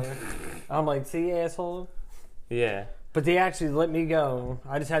kind of car. I'm like, see, asshole? Yeah. But they actually let me go.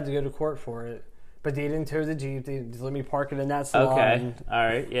 I just had to go to court for it. But they didn't tow the Jeep. They just let me park it in that salon. Okay. All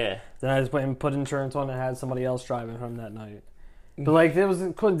right. Yeah. Then I just went and put insurance on it and had somebody else driving home that night. But like,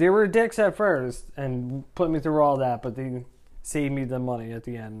 they were dicks at first and put me through all that, but they saved me the money at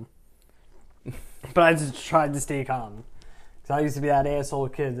the end. But I just tried to stay calm. Because I used to be that asshole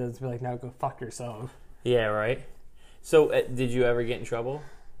kid that's be like, now go fuck yourself. Yeah, right. So, did you ever get in trouble?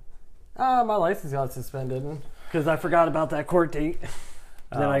 My license got suspended because I forgot about that court date.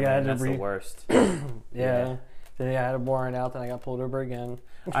 Then I got that's the worst. Yeah. Then I had a warrant out, then I got pulled over again.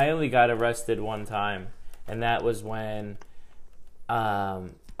 I only got arrested one time, and that was when I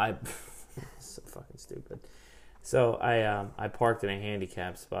so fucking stupid. So I parked in a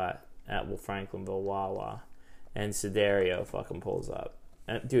handicap spot at Franklinville Wawa, and Sedario fucking pulls up.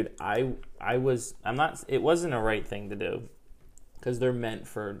 And dude, it wasn't a right thing to do because they're meant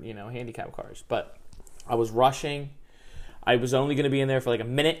for, handicap cars. But I was rushing. I was only going to be in there for like a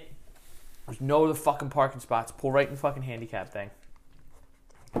minute. There's no other fucking parking spots. Pull right in the fucking handicap thing.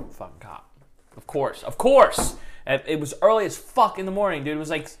 Fucking cop. Of course. It was early as fuck in the morning, dude. It was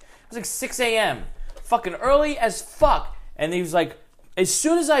like 6 a.m. Fucking early as fuck. And he was like, as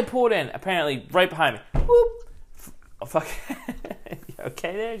soon as I pulled in, apparently right behind me. Whoop. Oh, fuck. You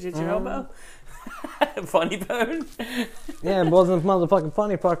okay there? Did your elbow? Funny bone? Yeah, it wasn't motherfucking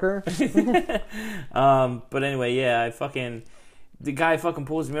funny, fucker. But anyway, yeah, the guy fucking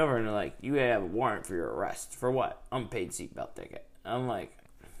pulls me over and they're like, you have a warrant for your arrest. For what? Unpaid seatbelt ticket. I'm like,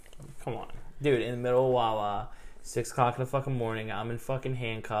 come on. Dude, in the middle of Wawa, 6 o'clock in the fucking morning, I'm in fucking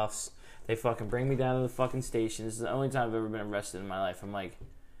handcuffs. They fucking bring me down to the fucking station. This is the only time I've ever been arrested in my life. I'm like,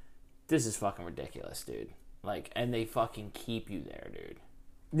 this is fucking ridiculous, dude. Like, and they fucking keep you there, dude.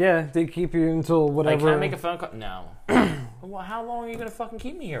 Yeah, they keep you until whatever. Like, can I make a phone call? No. Well, how long are you going to fucking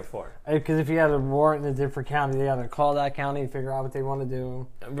keep me here for? Because if you had a warrant in a different county, they got to call that county and figure out what they want to do.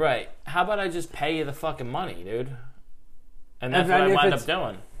 Right. How about I just pay you the fucking money, dude? And that's what I wind up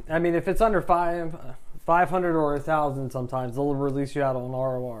doing. I mean, if it's under 500 or 1,000 sometimes, they'll release you out on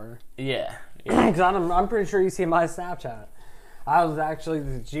ROR. Yeah. Because I'm pretty sure you see my Snapchat.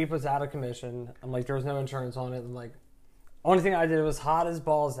 The Jeep was out of commission. I'm like, there was no insurance on it. I'm like, only thing I did was hot as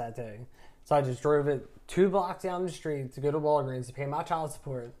balls that day. So I just drove it 2 blocks down the street to go to Walgreens to pay my child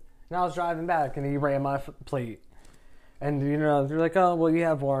support. And I was driving back and he ran my plate. And, they're like, oh, well, you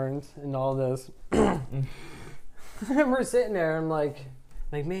have warrants and all this. And we're sitting there. I'm like,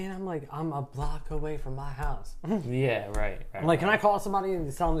 man, I'm a block away from my house. Yeah, right. I'm like, can I call somebody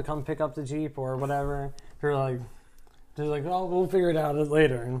and tell them to come pick up the Jeep or whatever? They're like, oh, we'll figure it out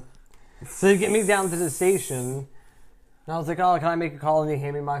later. So they get me down to the station. And I was like, oh, can I make a call? And they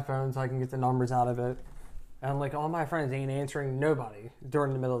hand me my phone so I can get the numbers out of it. And I'm like, all my friends ain't answering nobody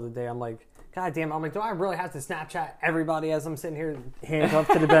during the middle of the day. I'm like, God damn, I'm like, do I really have to Snapchat everybody as I'm sitting here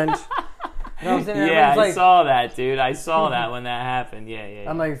handcuffed to the bench? You know what I'm saying? Yeah, I like, saw that, dude. I saw that when that happened. Yeah.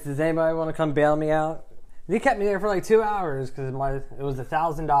 I'm like, does anybody want to come bail me out? They kept me there for like 2 hours because it was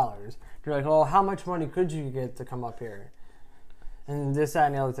 $1,000. They're like, oh, how much money could you get to come up here? And this, that,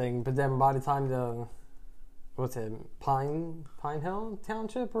 and the other thing. But then by the time what's it, Pine Hill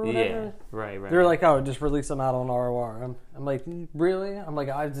Township or whatever? Yeah, right. They're like, oh, just release them out on ROR. I'm like, really? I'm like,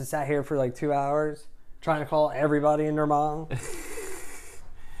 I just sat here for like 2 hours trying to call everybody and their mom.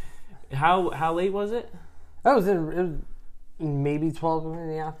 How late was it? It was maybe 12 in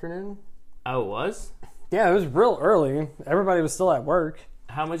the afternoon. Oh, it was? Yeah, it was real early. Everybody was still at work.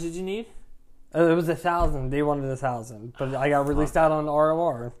 How much did you need? It was 1,000. They wanted 1,000, but I got released out on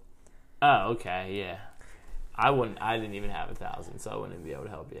ROR. Oh, okay, yeah. I didn't even have 1,000, so I wouldn't be able to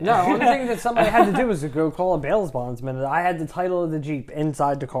help you. No, the only thing that somebody had to do was to go call a bail bondsman. I had the title of the Jeep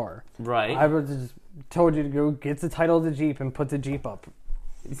inside the car. Right. I would just told you to go get the title of the Jeep and put the Jeep up.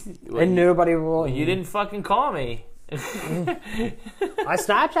 And nobody will. You didn't fucking call me. I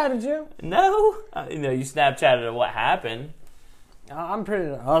Snapchatted you. No. You Snapchatted what happened. I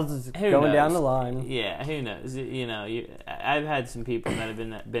was just going down the line. Yeah, who knows? I've had some people that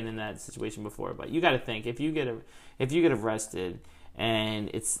have been in that situation before, but you got to think if you get arrested and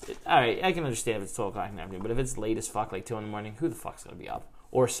it's all right. I can understand if it's 12 o'clock in the afternoon, but if it's late as fuck, like 2 a.m, who the fuck's gonna be up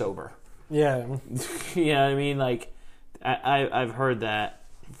or sober? Yeah, you know what I mean? Like I've heard that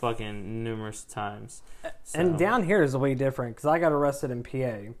fucking numerous times. So. And down here is way different because I got arrested in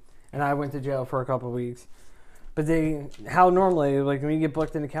PA and I went to jail for a couple of weeks. But how normally, like when you get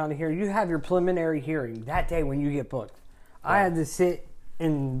booked in the county here, you have your preliminary hearing that day when you get booked. Right. I had to sit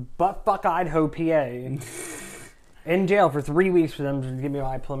in buttfuck Idaho, PA, in jail for 3 weeks for them to give me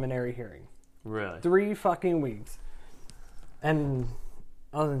my preliminary hearing. Really? 3 fucking weeks. And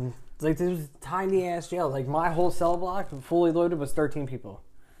like this was tiny ass jail. Like my whole cell block, fully loaded, was 13 people.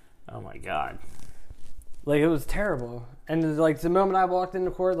 Oh my god. Like it was terrible. And like the moment I walked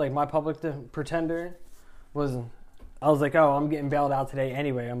into court, like my public pretender. I was like, oh, I'm getting bailed out today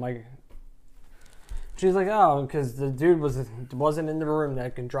anyway. I'm like, she's like, oh, because the dude wasn't in the room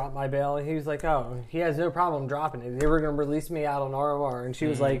that can drop my bail. He was like, oh, he has no problem dropping it. They were going to release me out on ROR. And she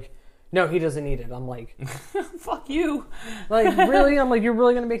was like, no, he doesn't need it. I'm like, fuck you. Like, really? I'm like, you're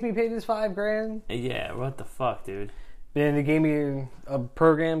really going to make me pay this $5,000? Yeah, what the fuck, dude? And they gave me a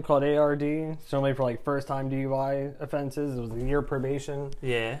program called ARD. It's only for like first time DUI offenses. It was a year probation.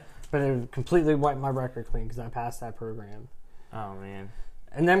 Yeah. But it completely wiped my record clean because I passed that program. Oh, man.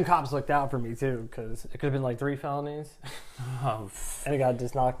 And them cops looked out for me, too, because it could have been like 3 felonies. Oh. And it got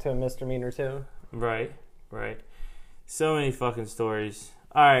just knocked to a misdemeanor, too. Right. So many fucking stories.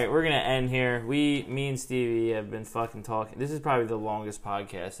 All right, we're going to end here. Me and Stevie have been fucking talking. This is probably the longest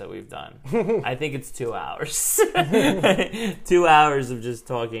podcast that we've done. I think it's 2 hours. 2 hours of just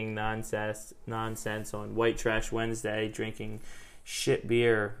talking nonsense on White Trash Wednesday, drinking shit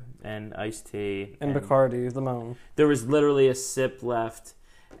beer and iced tea. And Bacardi, Limon. There was literally a sip left.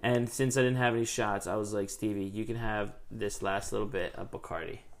 And since I didn't have any shots, I was like, Stevie, you can have this last little bit of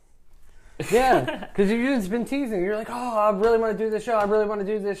Bacardi. Yeah, because you've just been teasing. You're like, oh, I really want to do this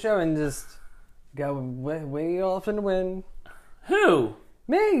show. And just go way off in the wind. Who?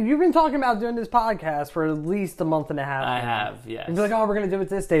 Me. You've been talking about doing this podcast for at least a month and a half. I have, yes. And you're like, oh, we're going to do it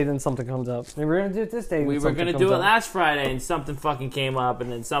this day, then something comes up. And we're going to do it this day, we were going to do it last Friday, and something fucking came up,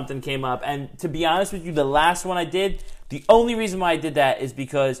 and then something came up. And to be honest with you, the last one I did, the only reason why I did that is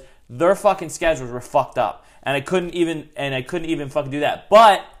because their fucking schedules were fucked up. And I couldn't even fucking do that.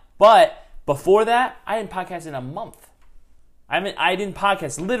 But before that, I didn't podcast in a month. I didn't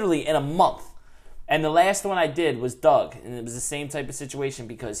podcast literally in a month. And the last one I did was Doug, and it was the same type of situation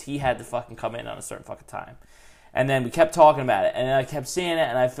because he had to fucking come in on a certain fucking time. And then we kept talking about it, and I kept seeing it,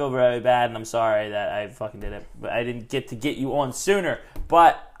 and I feel very bad, and I'm sorry that I fucking did it. But I didn't get to get you on sooner,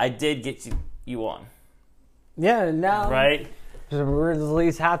 but I did get you on. Yeah, now... Right? We're at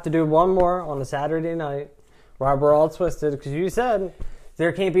least have to do one more on a Saturday night where we're all twisted, because you said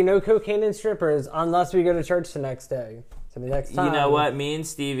there can't be no cocaine and strippers unless we go to church the next day. So the next time... You know what? Me and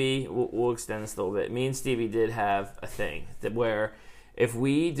Stevie, we'll extend this a little bit. Me and Stevie did have a thing that where if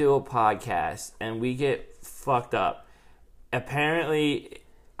we do a podcast and we get fucked up, apparently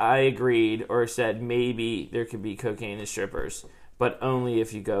I agreed or said maybe there could be cocaine and strippers, but only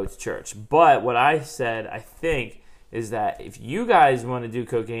if you go to church. But what I said, I think, is that if you guys want to do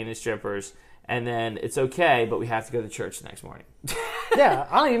cocaine and strippers, and then it's okay, but we have to go to church the next morning. Yeah,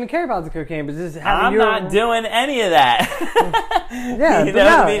 I don't even care about the cocaine, but just I'm not doing any of that. Yeah, you know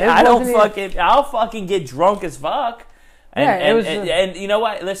what I mean? I'll fucking get drunk as fuck. And, yeah, and you know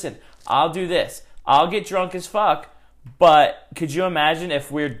what? Listen, I'll do this. I'll get drunk as fuck. But could you imagine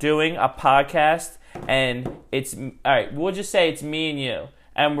if we're doing a podcast and it's all right? We'll just say it's me and you,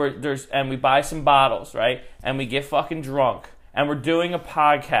 and we buy some bottles, right? And we get fucking drunk, and we're doing a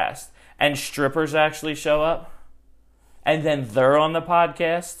podcast, and strippers actually show up, and then they're on the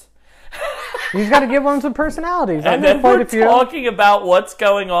podcast. You just got to give them some personalities. And then we're talking about what's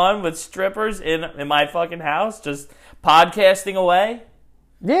going on with strippers in my fucking house, just podcasting away.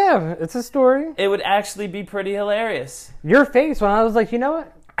 Yeah, it's a story. It would actually be pretty hilarious. Your face when I was like, you know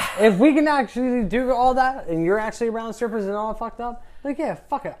what? If we can actually do all that, and you're actually around strippers and all fucked up, like, yeah,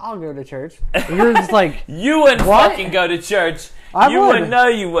 fuck it, I'll go to church. And you're just like, you wouldn't fucking go to church. You would. No,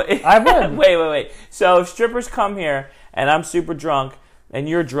 you would. I would. Wait. So if strippers come here, and I'm super drunk, and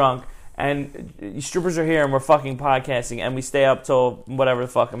you're drunk, and strippers are here, and we're fucking podcasting, and we stay up till whatever the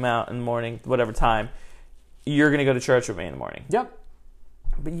fuck amount in the morning, whatever time, you're going to go to church with me in the morning. Yep.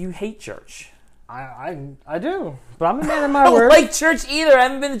 But you hate church. I do. But I'm a man of my I don't word. like church either. I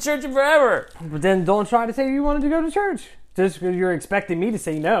haven't been to church in forever. But then don't try to say you wanted to go to church. Just because you're expecting me to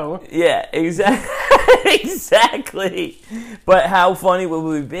say no. Yeah, exactly. But how funny would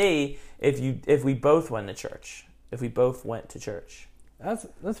we be if we both went to church? If we both went to church.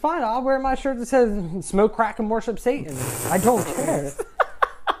 That's fine. I'll wear my shirt that says smoke, crack, and worship Satan. I don't care.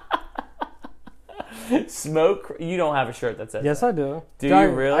 Smoke? You don't have a shirt that says Yes, that. I do. Do you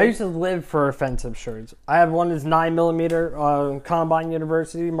really? I used to live for offensive shirts. I have one that's 9mm Combine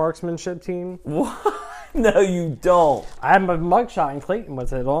University marksmanship team. What? No, you don't. I have my mugshot in Clayton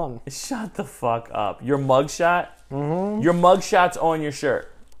with it on. Shut the fuck up. Your mugshot? Mm-hmm. Your mugshot's on your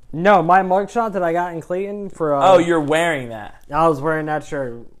shirt. No, my mugshot that I got in Clayton for... oh, you're wearing that. I was wearing that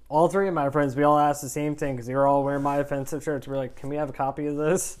shirt. All three of my friends, we all asked the same thing because they were all wearing my offensive shirts. We're like, can we have a copy of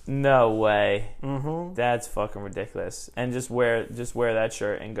this? No way. Mm-hmm. That's fucking ridiculous. And just wear that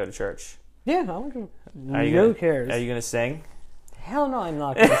shirt and go to church. Yeah, I don't care. Who cares? Are you going to sing? Hell no, I'm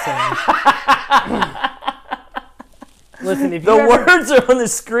not going to sing. Listen, if the words are on the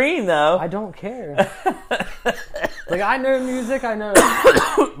screen, though. I don't care. Like, I know music, I know.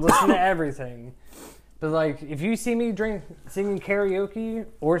 Listen to everything. But, like, if you see me singing karaoke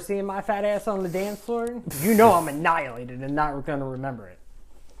or seeing my fat ass on the dance floor, you know I'm annihilated and not going to remember it.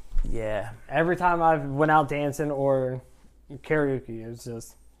 Yeah. Every time I went out dancing or karaoke, it was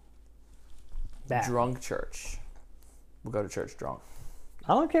just bad. Drunk church. We'll go to church drunk.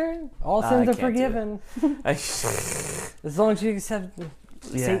 I don't care. All sins are forgiven. As long as you accept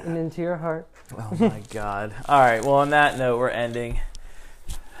Satan into your heart. Oh, my God. All right. Well, on that note, we're ending.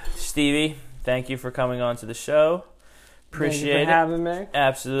 Stevie, thank you for coming on to the show. Appreciate it. Thank you for having me.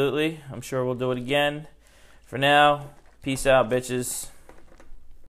 Absolutely. I'm sure we'll do it again. For now, peace out, bitches.